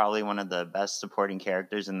was probably one of the best supporting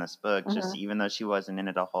characters in this book, just even though she wasn't in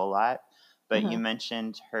it a whole lot. But you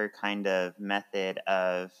mentioned her kind of method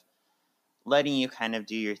of letting you kind of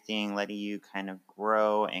do your thing, letting you kind of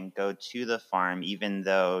grow and go to the farm, even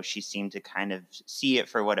though she seemed to kind of see it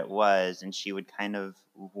for what it was, and she would kind of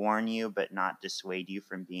warn you but not dissuade you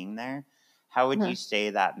from being there. How would you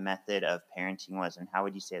say that method of parenting was, and how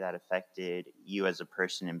would you say that affected you as a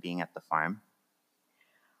person and being at the farm?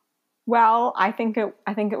 Well, I think it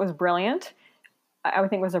was brilliant. I would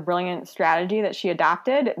think it was a brilliant strategy that she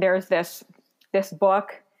adopted. There's this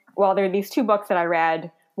book. Well, there are these two books that I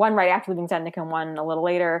read, one right after leaving Zendik and one a little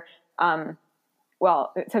later. So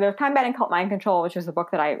there's Combat and Cult Mind Control, which is the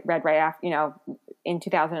book that I read right after, you know, in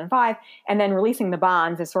 2005. And then Releasing the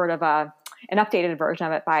Bonds is sort of an updated version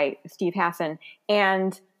of it by Steve Hassan.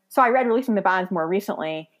 And so I read Releasing the Bonds more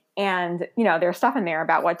recently. And, you know, there's stuff in there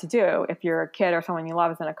about what to do if your kid or someone you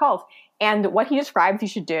love is in a cult. And what he describes you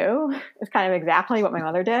should do is kind of exactly what my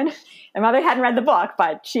mother did. My mother hadn't read the book,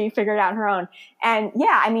 but she figured it out on her own. And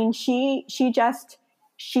yeah, I mean, she just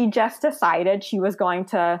decided she was going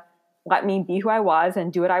to let me be who I was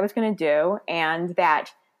and do what I was going to do. And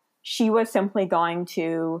that she was simply going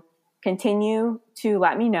to continue to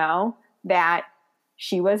let me know that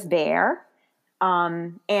she was there.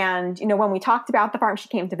 And, you know, when we talked about the farm, she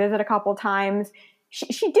came to visit a couple of times.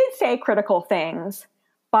 She did say critical things,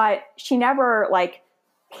 but she never, like,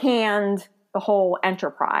 panned the whole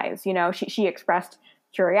enterprise. You know, she expressed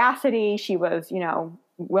curiosity. She was, you know,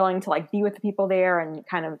 willing to, like, be with the people there and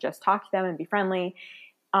kind of just talk to them and be friendly.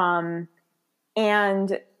 And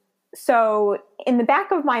so in the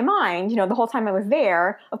back of my mind, you know, the whole time I was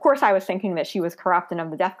there, of course I was thinking that she was corrupt and of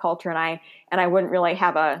the death culture, and I wouldn't really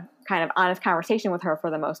have a kind of honest conversation with her for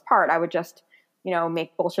the most part. I would just, you know,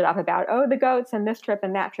 make bullshit up about, oh, the goats and this trip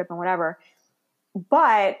and that trip and whatever.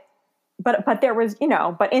 But there was, you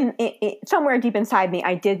know, but in somewhere deep inside me,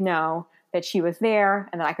 I did know that she was there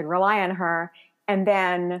and that I could rely on her. And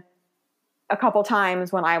then a couple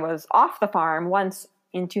times when I was off the farm, once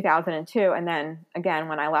in 2002, and then again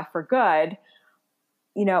when I left for good,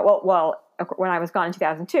 you know, well, when I was gone in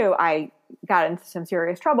 2002, I got into some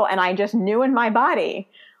serious trouble, and I just knew in my body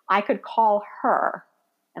I could call her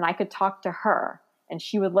and I could talk to her, and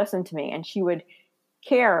she would listen to me and she would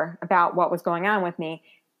care about what was going on with me.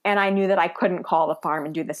 And I knew that I couldn't call the farm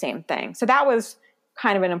and do the same thing. So that was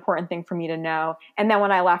kind of an important thing for me to know. And then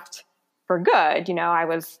when I left for good, you know, I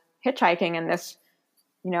was hitchhiking, and this,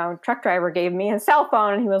 you know, truck driver gave me his cell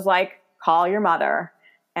phone, and he was like, call your mother.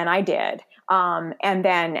 And I did. And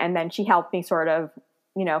then she helped me sort of,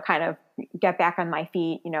 you know, kind of get back on my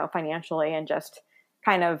feet, you know, financially, and just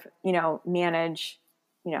kind of, you know, manage,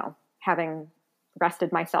 you know, having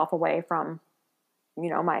wrested myself away from, you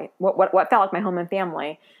know, my, what felt like my home and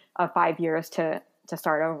family of 5 years to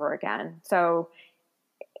start over again. So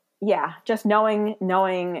yeah, just knowing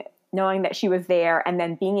that she was there, and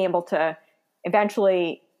then being able to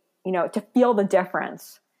eventually, you know, to feel the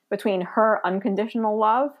difference between her unconditional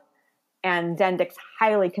love and Zendik's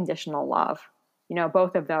highly conditional love. You know,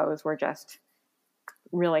 both of those were just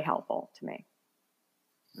really helpful to me.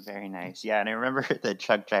 Very nice. Yeah, and I remember the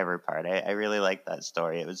truck driver part. I really liked that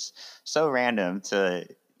story. It was so random to,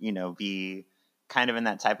 you know, be kind of in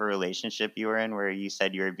that type of relationship you were in, where you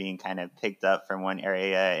said you were being kind of picked up from one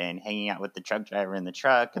area and hanging out with the truck driver in the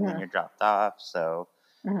truck, and then you're dropped off. So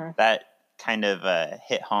that kind of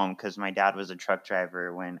hit home, because my dad was a truck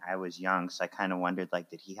driver when I was young. So I kind of wondered, like,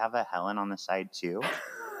 did he have a Helen on the side too?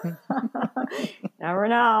 Never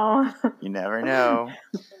know. You never know.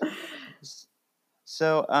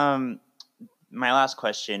 So, my last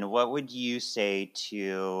question, what would you say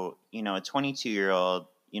to, a 22-year-old,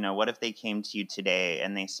 what if they came to you today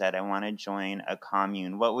and they said, I want to join a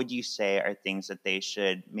commune? What would you say are things that they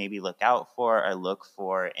should maybe look out for or look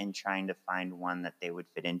for in trying to find one that they would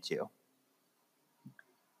fit into?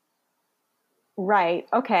 Right.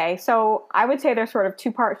 Okay. So I would say there's sort of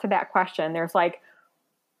two parts to that question. There's like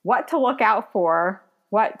what to look out for,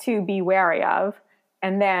 what to be wary of,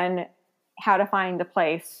 and then how to find a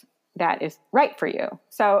place that is right for you.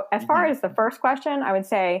 So as far as the first question, I would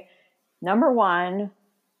say, number one,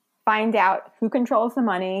 find out who controls the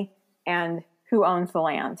money and who owns the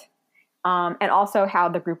land, and also how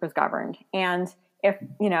the group is governed. And if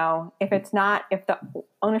the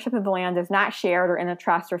ownership of the land is not shared or in a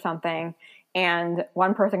trust or something, and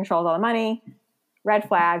one person controls all the money, red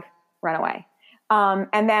flag, run away.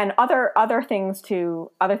 And then other things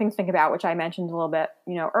to think about, which I mentioned a little bit,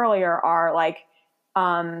 earlier, are like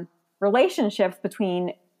relationships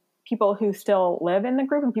between people who still live in the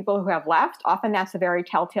group and people who have left. Often that's a very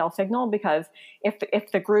telltale signal, because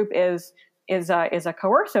if the group is a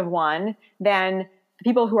coercive one, then the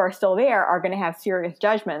people who are still there are going to have serious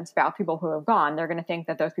judgments about people who have gone. They're going to think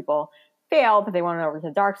that those people failed, but they went over to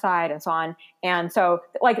the dark side and so on. And so,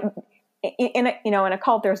 like, in a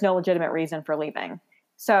cult, there's no legitimate reason for leaving.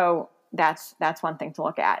 So that's one thing to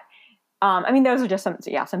look at. Those are just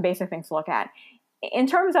some basic things to look at. In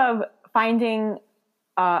terms of finding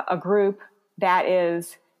a group that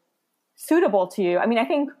is suitable to you, I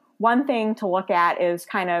think one thing to look at is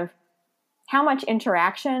kind of how much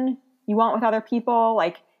interaction you want with other people,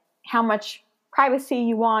 like how much privacy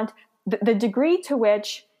you want, the degree to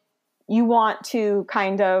which you want to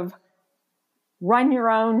kind of run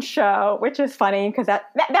your own show, which is funny because that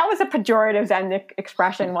was a pejorative Zendik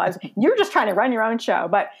expression, was you're just trying to run your own show.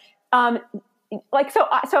 But okay,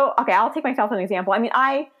 I'll take myself as an example.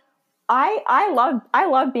 I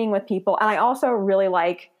love being with people, and I also really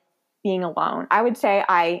like being alone. I would say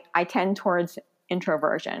I tend towards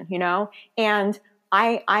introversion, and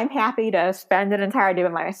I'm happy to spend an entire day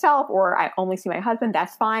with myself, or I only see my husband.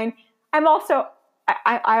 That's fine. I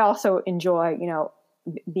also enjoy,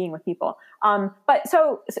 being with people. But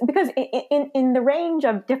so because in the range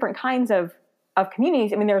of different kinds of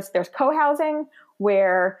communities, there's co-housing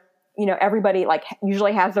where, everybody like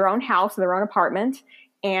usually has their own house, their own apartment,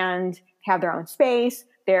 and have their own space.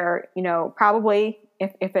 They're, probably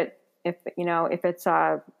if it's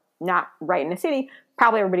not right in the city,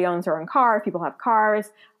 probably everybody owns their own car. People have cars.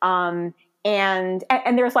 And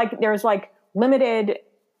there's limited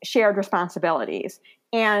shared responsibilities,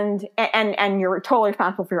 and you're totally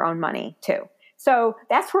responsible for your own money too. So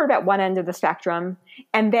that's sort of at one end of the spectrum.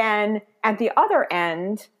 And then at the other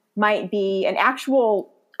end might be an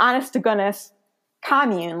actual honest to goodness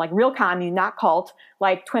commune, like real commune, not cult,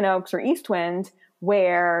 like Twin Oaks or Eastwind,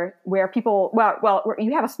 where people, where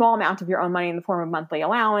you have a small amount of your own money in the form of monthly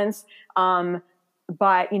allowance.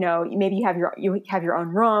 But maybe you have your own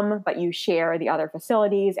room, but you share the other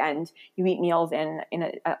facilities, and you eat meals in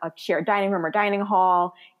a shared dining room or dining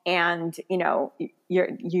hall, and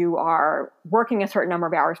you are working a certain number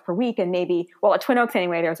of hours per week, and maybe, well, at Twin Oaks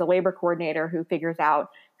anyway, there's a labor coordinator who figures out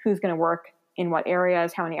who's going to work in what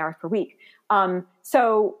areas, how many hours per week.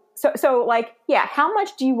 So like, yeah, how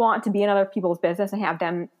much do you want to be in other people's business and have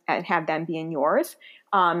them be in yours?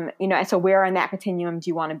 So where in that continuum do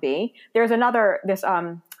you want to be? There's an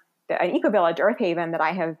eco-village, Earth Haven, that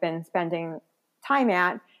I have been spending time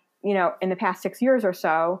at, in the past 6 years or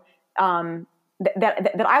so,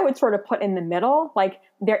 that I would sort of put in the middle. Like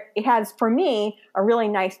it has, for me, a really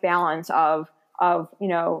nice balance of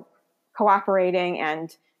cooperating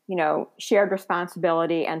and, shared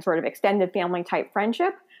responsibility and sort of extended family type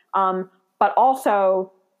friendship. But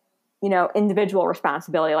also, individual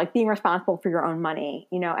responsibility, like being responsible for your own money,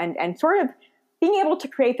 and sort of being able to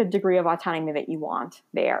create the degree of autonomy that you want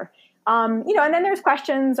there. And then there's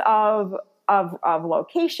questions of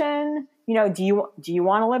location. Do you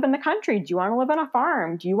want to live in the country? Do you want to live on a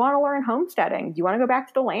farm? Do you want to learn homesteading? Do you want to go back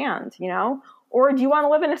to the land? Or do you want to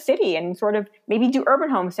live in a city and sort of maybe do urban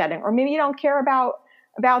homesteading? Or maybe you don't care about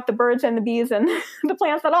the birds and the bees and the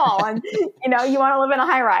plants at all, and you want to live in a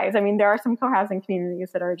high rise. There are some co-housing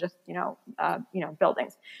communities that are just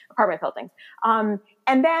buildings, apartment buildings. And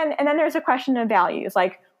then there's a question of values,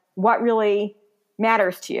 like what really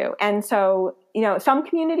matters to you. And so some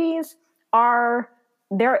communities are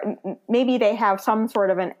there. Maybe they have some sort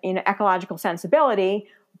of an ecological sensibility,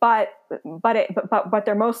 but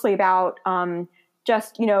they're mostly about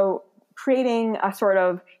just creating a sort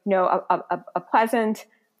of a pleasant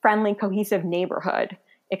friendly, cohesive neighborhood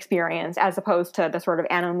experience as opposed to the sort of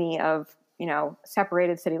anomie of,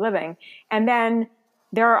 separated city living. And then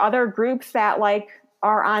there are other groups that like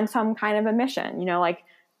are on some kind of a mission, like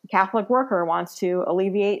Catholic Worker wants to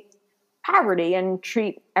alleviate poverty and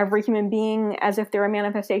treat every human being as if they're a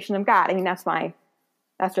manifestation of God. I mean, that's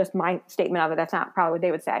just my statement of it. That's not probably what they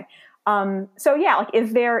would say. So yeah, like,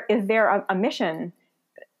 is there a mission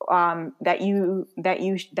that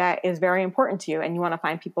is very important to you, and you want to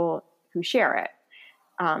find people who share it?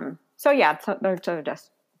 So those are just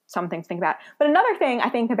some things to think about. But another thing I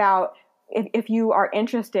think about, if you are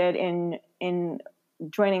interested in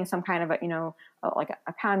joining some kind of like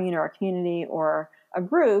a commune or a community or a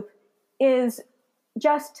group, is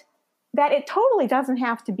just that it totally doesn't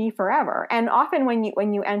have to be forever. And often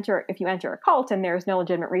if you enter a cult and there's no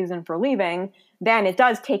legitimate reason for leaving, then it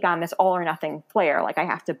does take on this all or nothing flair. Like, I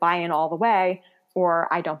have to buy in all the way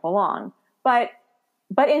or I don't belong. But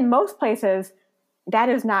in most places, that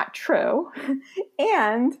is not true.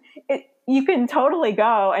 And you can totally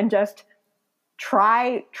go and just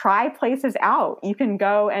try places out. You can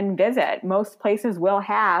go and visit. Most places will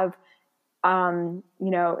have, some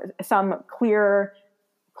clear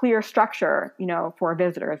structure, for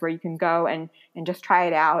visitors, where you can go and just try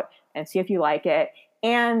it out and see if you like it.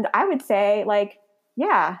 And I would say, like,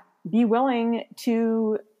 yeah, be willing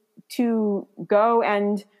to go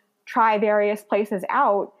and try various places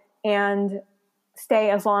out and stay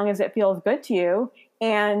as long as it feels good to you.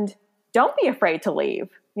 And don't be afraid to leave,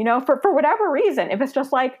 for whatever reason. If it's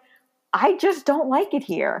just like, I just don't like it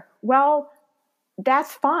here, well,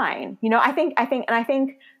 that's fine. I think,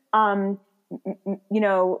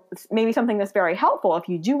 maybe something that's very helpful if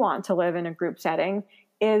you do want to live in a group setting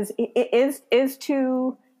is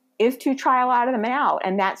to try a lot of them out.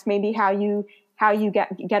 And that's maybe how you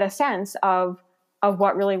get a sense of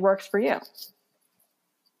what really works for you.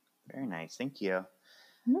 Very nice. Thank you.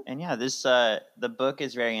 Mm-hmm. And yeah, this the book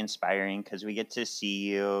is very inspiring because we get to see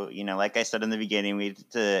you, like I said in the beginning, we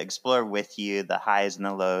get to explore with you the highs and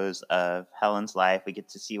the lows of Helen's life. We get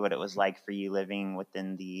to see what it was like for you living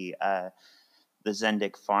within the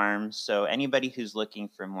Zendik Farms. So anybody who's looking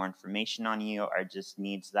for more information on you or just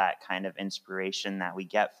needs that kind of inspiration that we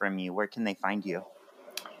get from you, where can they find you?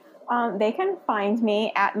 They can find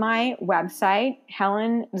me at my website,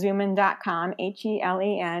 helenzuman.com,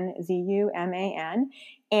 HelenZuman.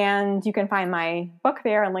 And you can find my book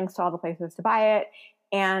there and links to all the places to buy it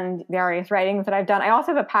and various writings that I've done. I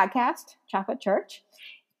also have a podcast, Chocolate Church,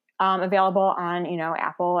 available on,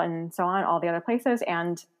 Apple and so on, all the other places.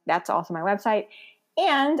 And that's also my website.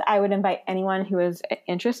 And I would invite anyone who is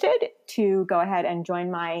interested to go ahead and join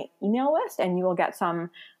my email list, and you will get some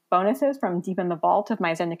bonuses from deep in the vault of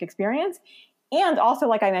my Zendik experience. And also,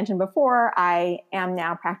 like I mentioned before, I am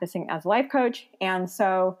now practicing as a life coach. And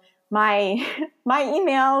so my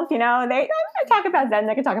emails, I talk about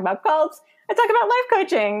Zendik, I talk about cults, I talk about life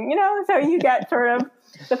coaching, so you get sort of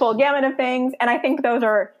the full gamut of things. And I think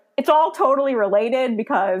it's all totally related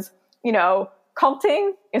because,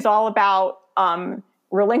 culting is all about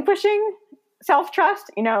relinquishing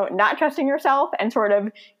self-trust, not trusting yourself, and sort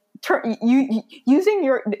of using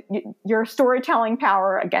your storytelling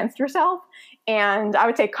power against yourself. And I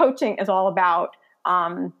would say coaching is all about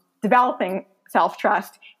developing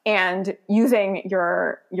self-trust and using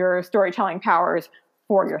your storytelling powers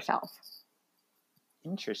for yourself.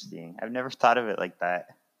 Interesting. I've never thought of it like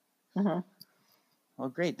that. Mm-hmm. Well,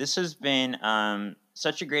 great. This has been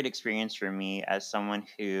such a great experience for me as someone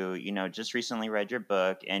who, just recently read your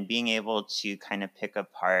book, and being able to kind of pick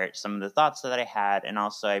apart some of the thoughts that I had. And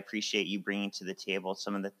also, I appreciate you bringing to the table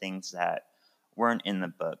some of the things that weren't in the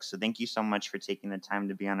book. So thank you so much for taking the time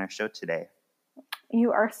to be on our show today.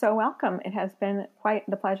 You are so welcome. It has been quite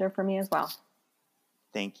the pleasure for me as well.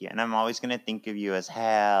 Thank you. And I'm always going to think of you as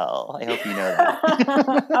Hel. I hope you know that.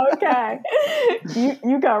 Okay.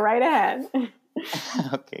 You go right ahead.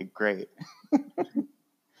 Okay, great.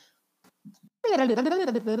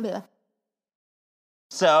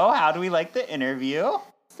 So, how do we like the interview?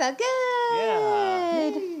 So good.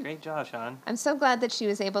 Yeah. Great job, Sean. I'm so glad that she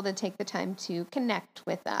was able to take the time to connect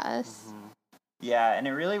with us. Mm-hmm. Yeah, and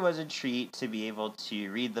it really was a treat to be able to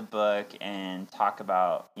read the book and talk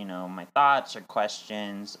about, my thoughts or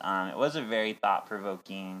questions. It was a very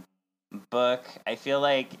thought-provoking book. I feel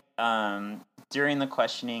like during the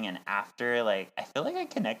questioning and after, I feel like I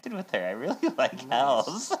connected with her. I really like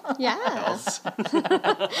Hells. Yeah.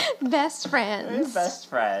 Best friends. We're best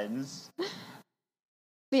friends.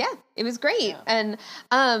 Yeah, it was great. Yeah. And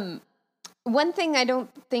one thing I don't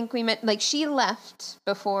think we meant, she left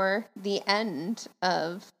before the end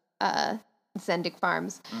of Zendik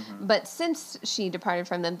Farms. But since she departed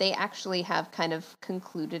from them, they actually have kind of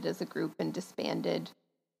concluded as a group and disbanded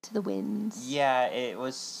to the winds. Yeah, it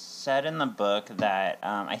was said in the book that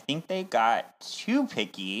I think they got too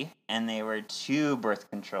picky and they were too birth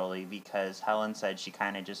control-y, because Helen said she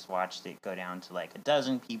kind of just watched it go down to like a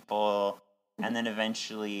dozen people, and then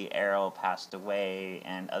eventually Errol passed away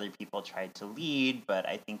and other people tried to lead, but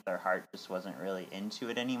I think their heart just wasn't really into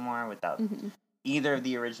it anymore without either of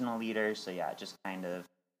the original leaders. So yeah, it just kind of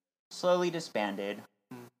slowly disbanded.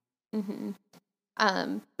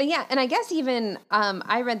 But yeah, and I guess even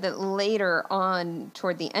I read that later on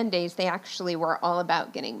toward the end days, they actually were all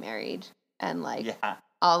about getting married, and like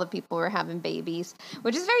all the people were having babies,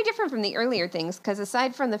 which is very different from the earlier things, because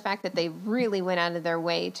aside from the fact that they really went out of their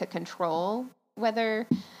way to control whether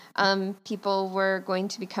people were going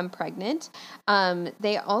to become pregnant,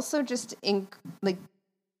 they also just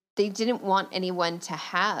they didn't want anyone to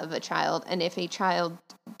have a child, and if a child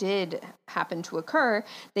did happen to occur,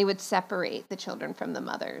 they would separate the children from the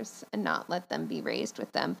mothers and not let them be raised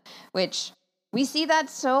with them, which we see that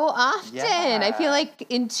so often. I feel like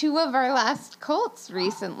in 2 of our last cults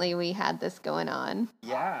recently, we had this going on.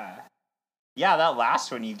 Yeah, that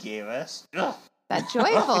last one you gave us. Ugh. That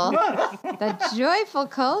joyful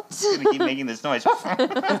cult. I'm gonna keep making this noise.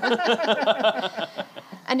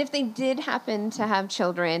 And if they did happen to have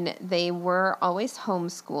children, they were always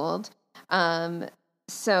homeschooled.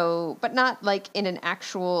 But not like in an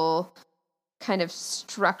actual kind of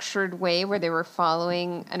structured way where they were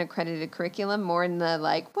following an accredited curriculum, more in the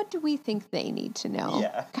like, what do we think they need to know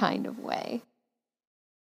kind of way.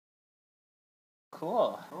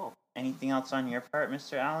 Cool. Anything else on your part,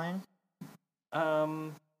 Mr. Allen?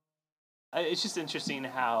 It's just interesting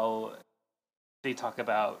how they talk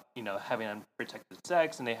about, having unprotected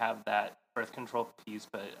sex, and they have that birth control piece,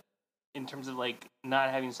 but in terms of like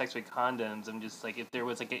not having sex with condoms, I'm just like, if there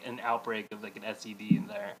was like an outbreak of like an STD in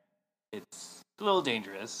there, it's a little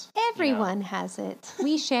dangerous. Everyone has it.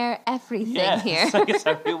 We share everything here. I guess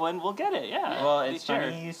everyone will get it. Yeah. Well, it's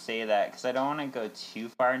funny you say that, because I don't want to go too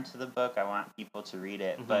far into the book. I want people to read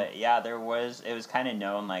it. But yeah, it was kind of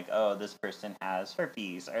known like, oh, this person has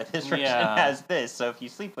herpes or this person has this. So if you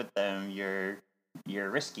sleep with them, you're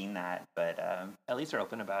risking that. But at least they're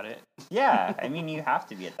open about it. Yeah, I mean, you have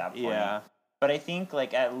to be at that point. Yeah. But I think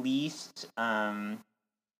like at least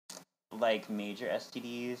like major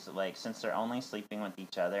STDs, like since they're only sleeping with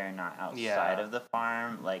each other and not outside of the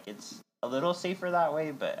farm, like it's a little safer that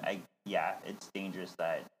way. But it's dangerous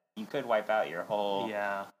that you could wipe out your whole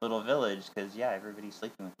little village, because everybody's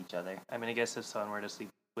sleeping with each other. I mean, I guess if someone were to sleep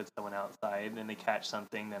with someone outside and they catch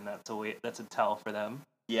something, then that's a tell for them.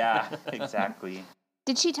 Yeah, exactly.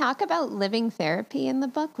 Did she talk about living therapy in the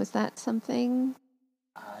book? Was that something?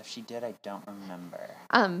 If she did, I don't remember.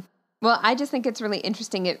 Well, I just think it's really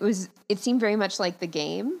interesting. It seemed very much like the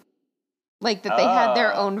game. Like that they had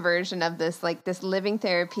their own version of this, like this living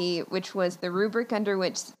therapy, which was the rubric under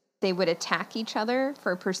which they would attack each other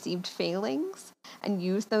for perceived failings and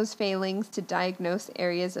use those failings to diagnose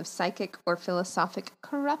areas of psychic or philosophic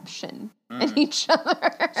corruption in each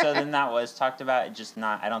other. So then that was talked about, just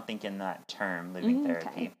not, I don't think in that term, living therapy.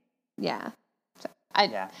 Okay. Yeah.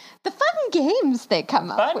 The fun games they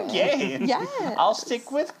come up with. Fun games? Yes. I'll stick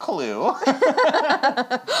with Clue.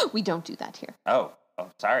 We don't do that here. Oh,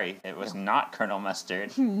 sorry. It was not Colonel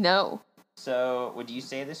Mustard. No. So, would you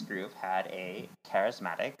say this group had a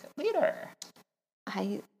charismatic leader?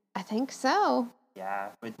 I think so.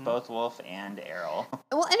 Yeah, with both Wolf and Errol.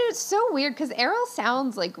 Well, and it's so weird because Errol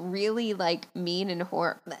sounds like really like mean and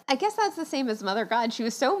horrible. I guess that's the same as Mother God. She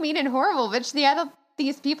was so mean and horrible, but she had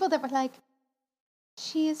these people that were like,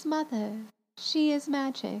 she is mother. She is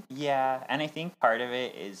magic. Yeah, and I think part of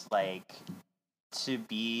it is like, to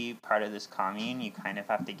be part of this commune, you kind of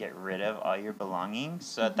have to get rid of all your belongings.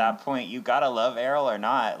 So at that point, you gotta love Errol or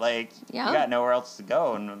not. Like, you got nowhere else to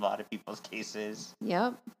go in a lot of people's cases.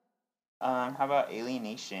 Yep. How about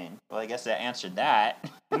alienation? Well, I guess that answered that.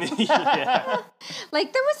 Yeah.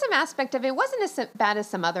 Like, there was some aspect of it. It wasn't as bad as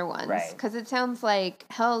some other ones. Right. Because it sounds like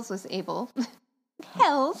Helen was able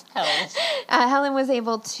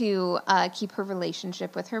to keep her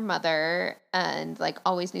relationship with her mother, and like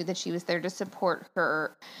always knew that she was there to support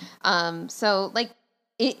her. So like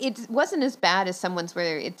it wasn't as bad as someone's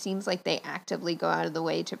where it seems like they actively go out of the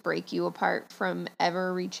way to break you apart from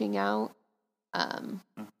ever reaching out.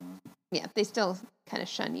 Yeah, they still kind of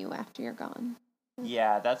shun you after you're gone.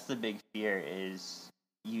 Yeah, that's the big fear, is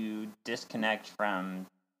you disconnect from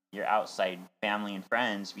your outside family and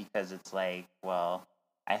friends, because it's like, well,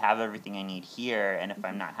 I have everything I need here, and if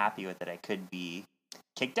I'm not happy with it, I could be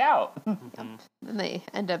kicked out. Mhm. And they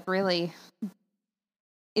end up really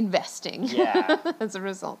investing Yeah. as a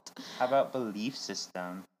result. How about belief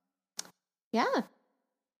system? Yeah,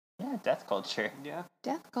 Yeah, death culture, Yeah.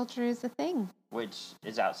 death culture is a thing. which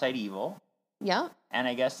is outside evil. Yeah. And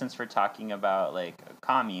I guess since we're talking about like a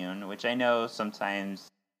commune, which I know sometimes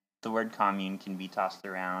the word commune can be tossed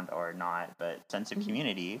around or not, but sense of Mhm.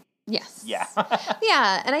 community. Yes. Yeah.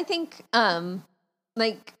 Yeah, and I think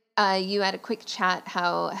you had a quick chat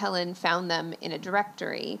how Helen found them in a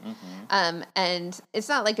directory. And it's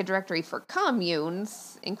not like a directory for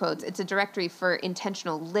communes, in quotes, it's a directory for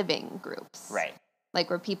intentional living groups. Right. Like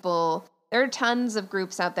where people, there are tons of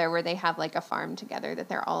groups out there where they have like a farm together that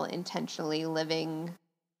they're all intentionally living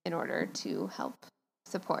in order to help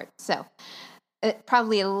support. So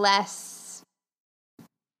probably a less,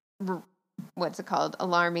 what's it called,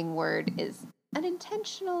 alarming word is an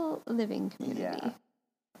intentional living community. Yeah.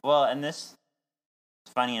 Well, and this,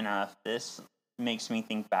 funny enough, this makes me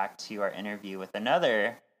think back to our interview with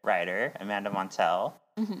another writer, Amanda Montell,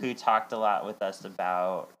 Mhm. who talked a lot with us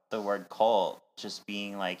about the word cult just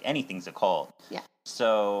being like anything's a cult. Yeah.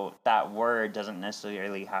 So that word doesn't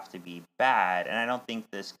necessarily have to be bad. And I don't think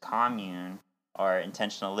this commune or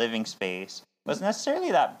intentional living space was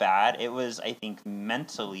necessarily that bad. It was, I think,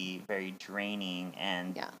 mentally very draining,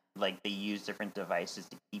 and Yeah. like they use different devices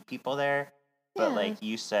to keep people there. But Yeah. like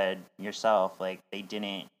you said yourself, like they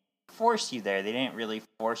didn't force you there. They didn't really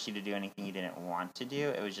force you to do anything you didn't want to do.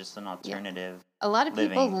 It was just an alternative. A lot of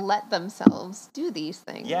people living. let themselves do these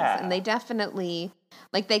things. Yeah. And they definitely,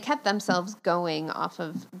 like, they kept themselves going off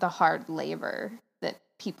of the hard labor that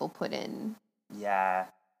people put in. Yeah.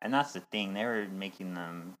 And that's the thing. They were making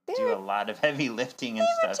them They do were- a lot of heavy lifting and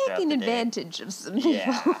They were stuff throughout taking the day. advantage of some people.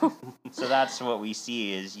 Yeah. So that's what we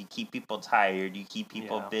see is you keep people tired, you keep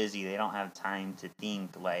people Yeah. busy. They don't have time to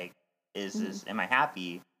think like, is Mhm. this, am I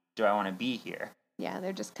happy? Do I want to be here? Yeah,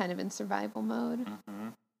 they're just kind of in survival mode. Mm-hmm.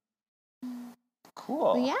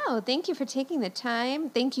 Cool. Well, yeah, well, thank you for taking the time.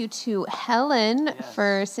 Thank you to Helen Yes.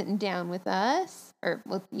 for sitting down with us, or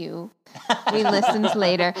with you. We listened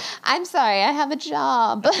later. I'm sorry, I have a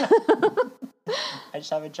job. I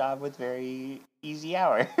just have a job with very easy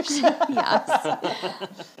hours. Yes.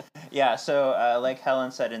 Yeah, so like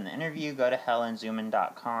Helen said in the interview, go to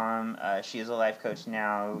helenzuman.com. She is a life coach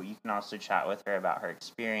now. You can also chat with her about her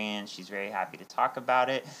experience. She's very happy to talk about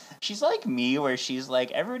it. She's like me, where she's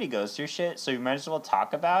like, everybody goes through shit, so you might as well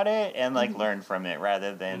talk about it and like learn from it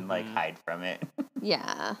rather than like hide from it.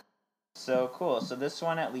 Yeah. So cool. So this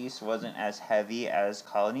one at least wasn't as heavy as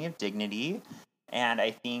Colony of Dignity. And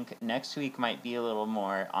I think next week might be a little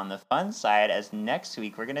more on the fun side, as next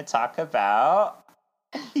week we're going to talk about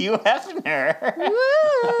Hugh Hefner.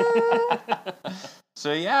 Woo!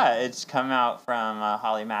 So yeah, it's come out from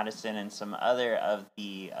Holly Madison and some other of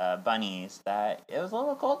the bunnies that it was a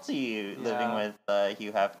little culty living Yeah. with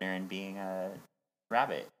Hugh Hefner and being a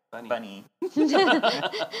rabbit. Bunny.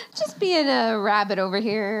 Just being a rabbit over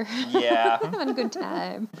here. Yeah. Having a good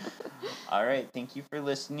time. All right, thank you for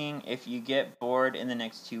listening. If you get bored in the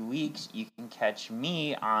next 2 weeks, you can catch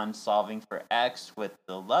me on Solving for X with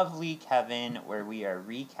the lovely Kevin, where we are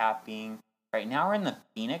recapping. Right now we're in the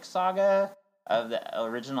Phoenix Saga of the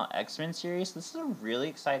original X-Men series. This is a really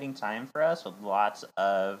exciting time for us with lots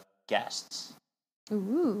of guests.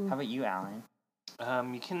 Ooh. How about you, Alan?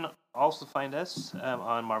 You can also find us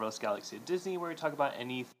on Marvelous Galaxy at Disney, where we talk about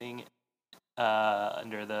anything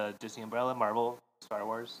under the Disney umbrella: Marvel, Star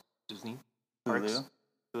Wars, Disney, Parks,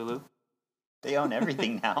 Hulu. They own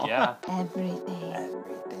everything now. Yeah. Everything.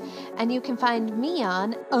 And you can find me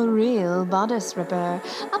on A Real Bodice Ripper,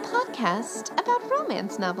 a podcast about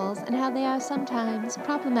romance novels and how they are sometimes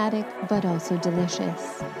problematic but also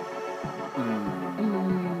delicious.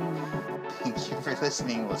 Thank you for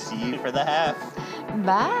listening. We'll see you for the half.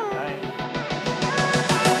 Bye.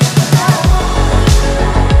 Bye.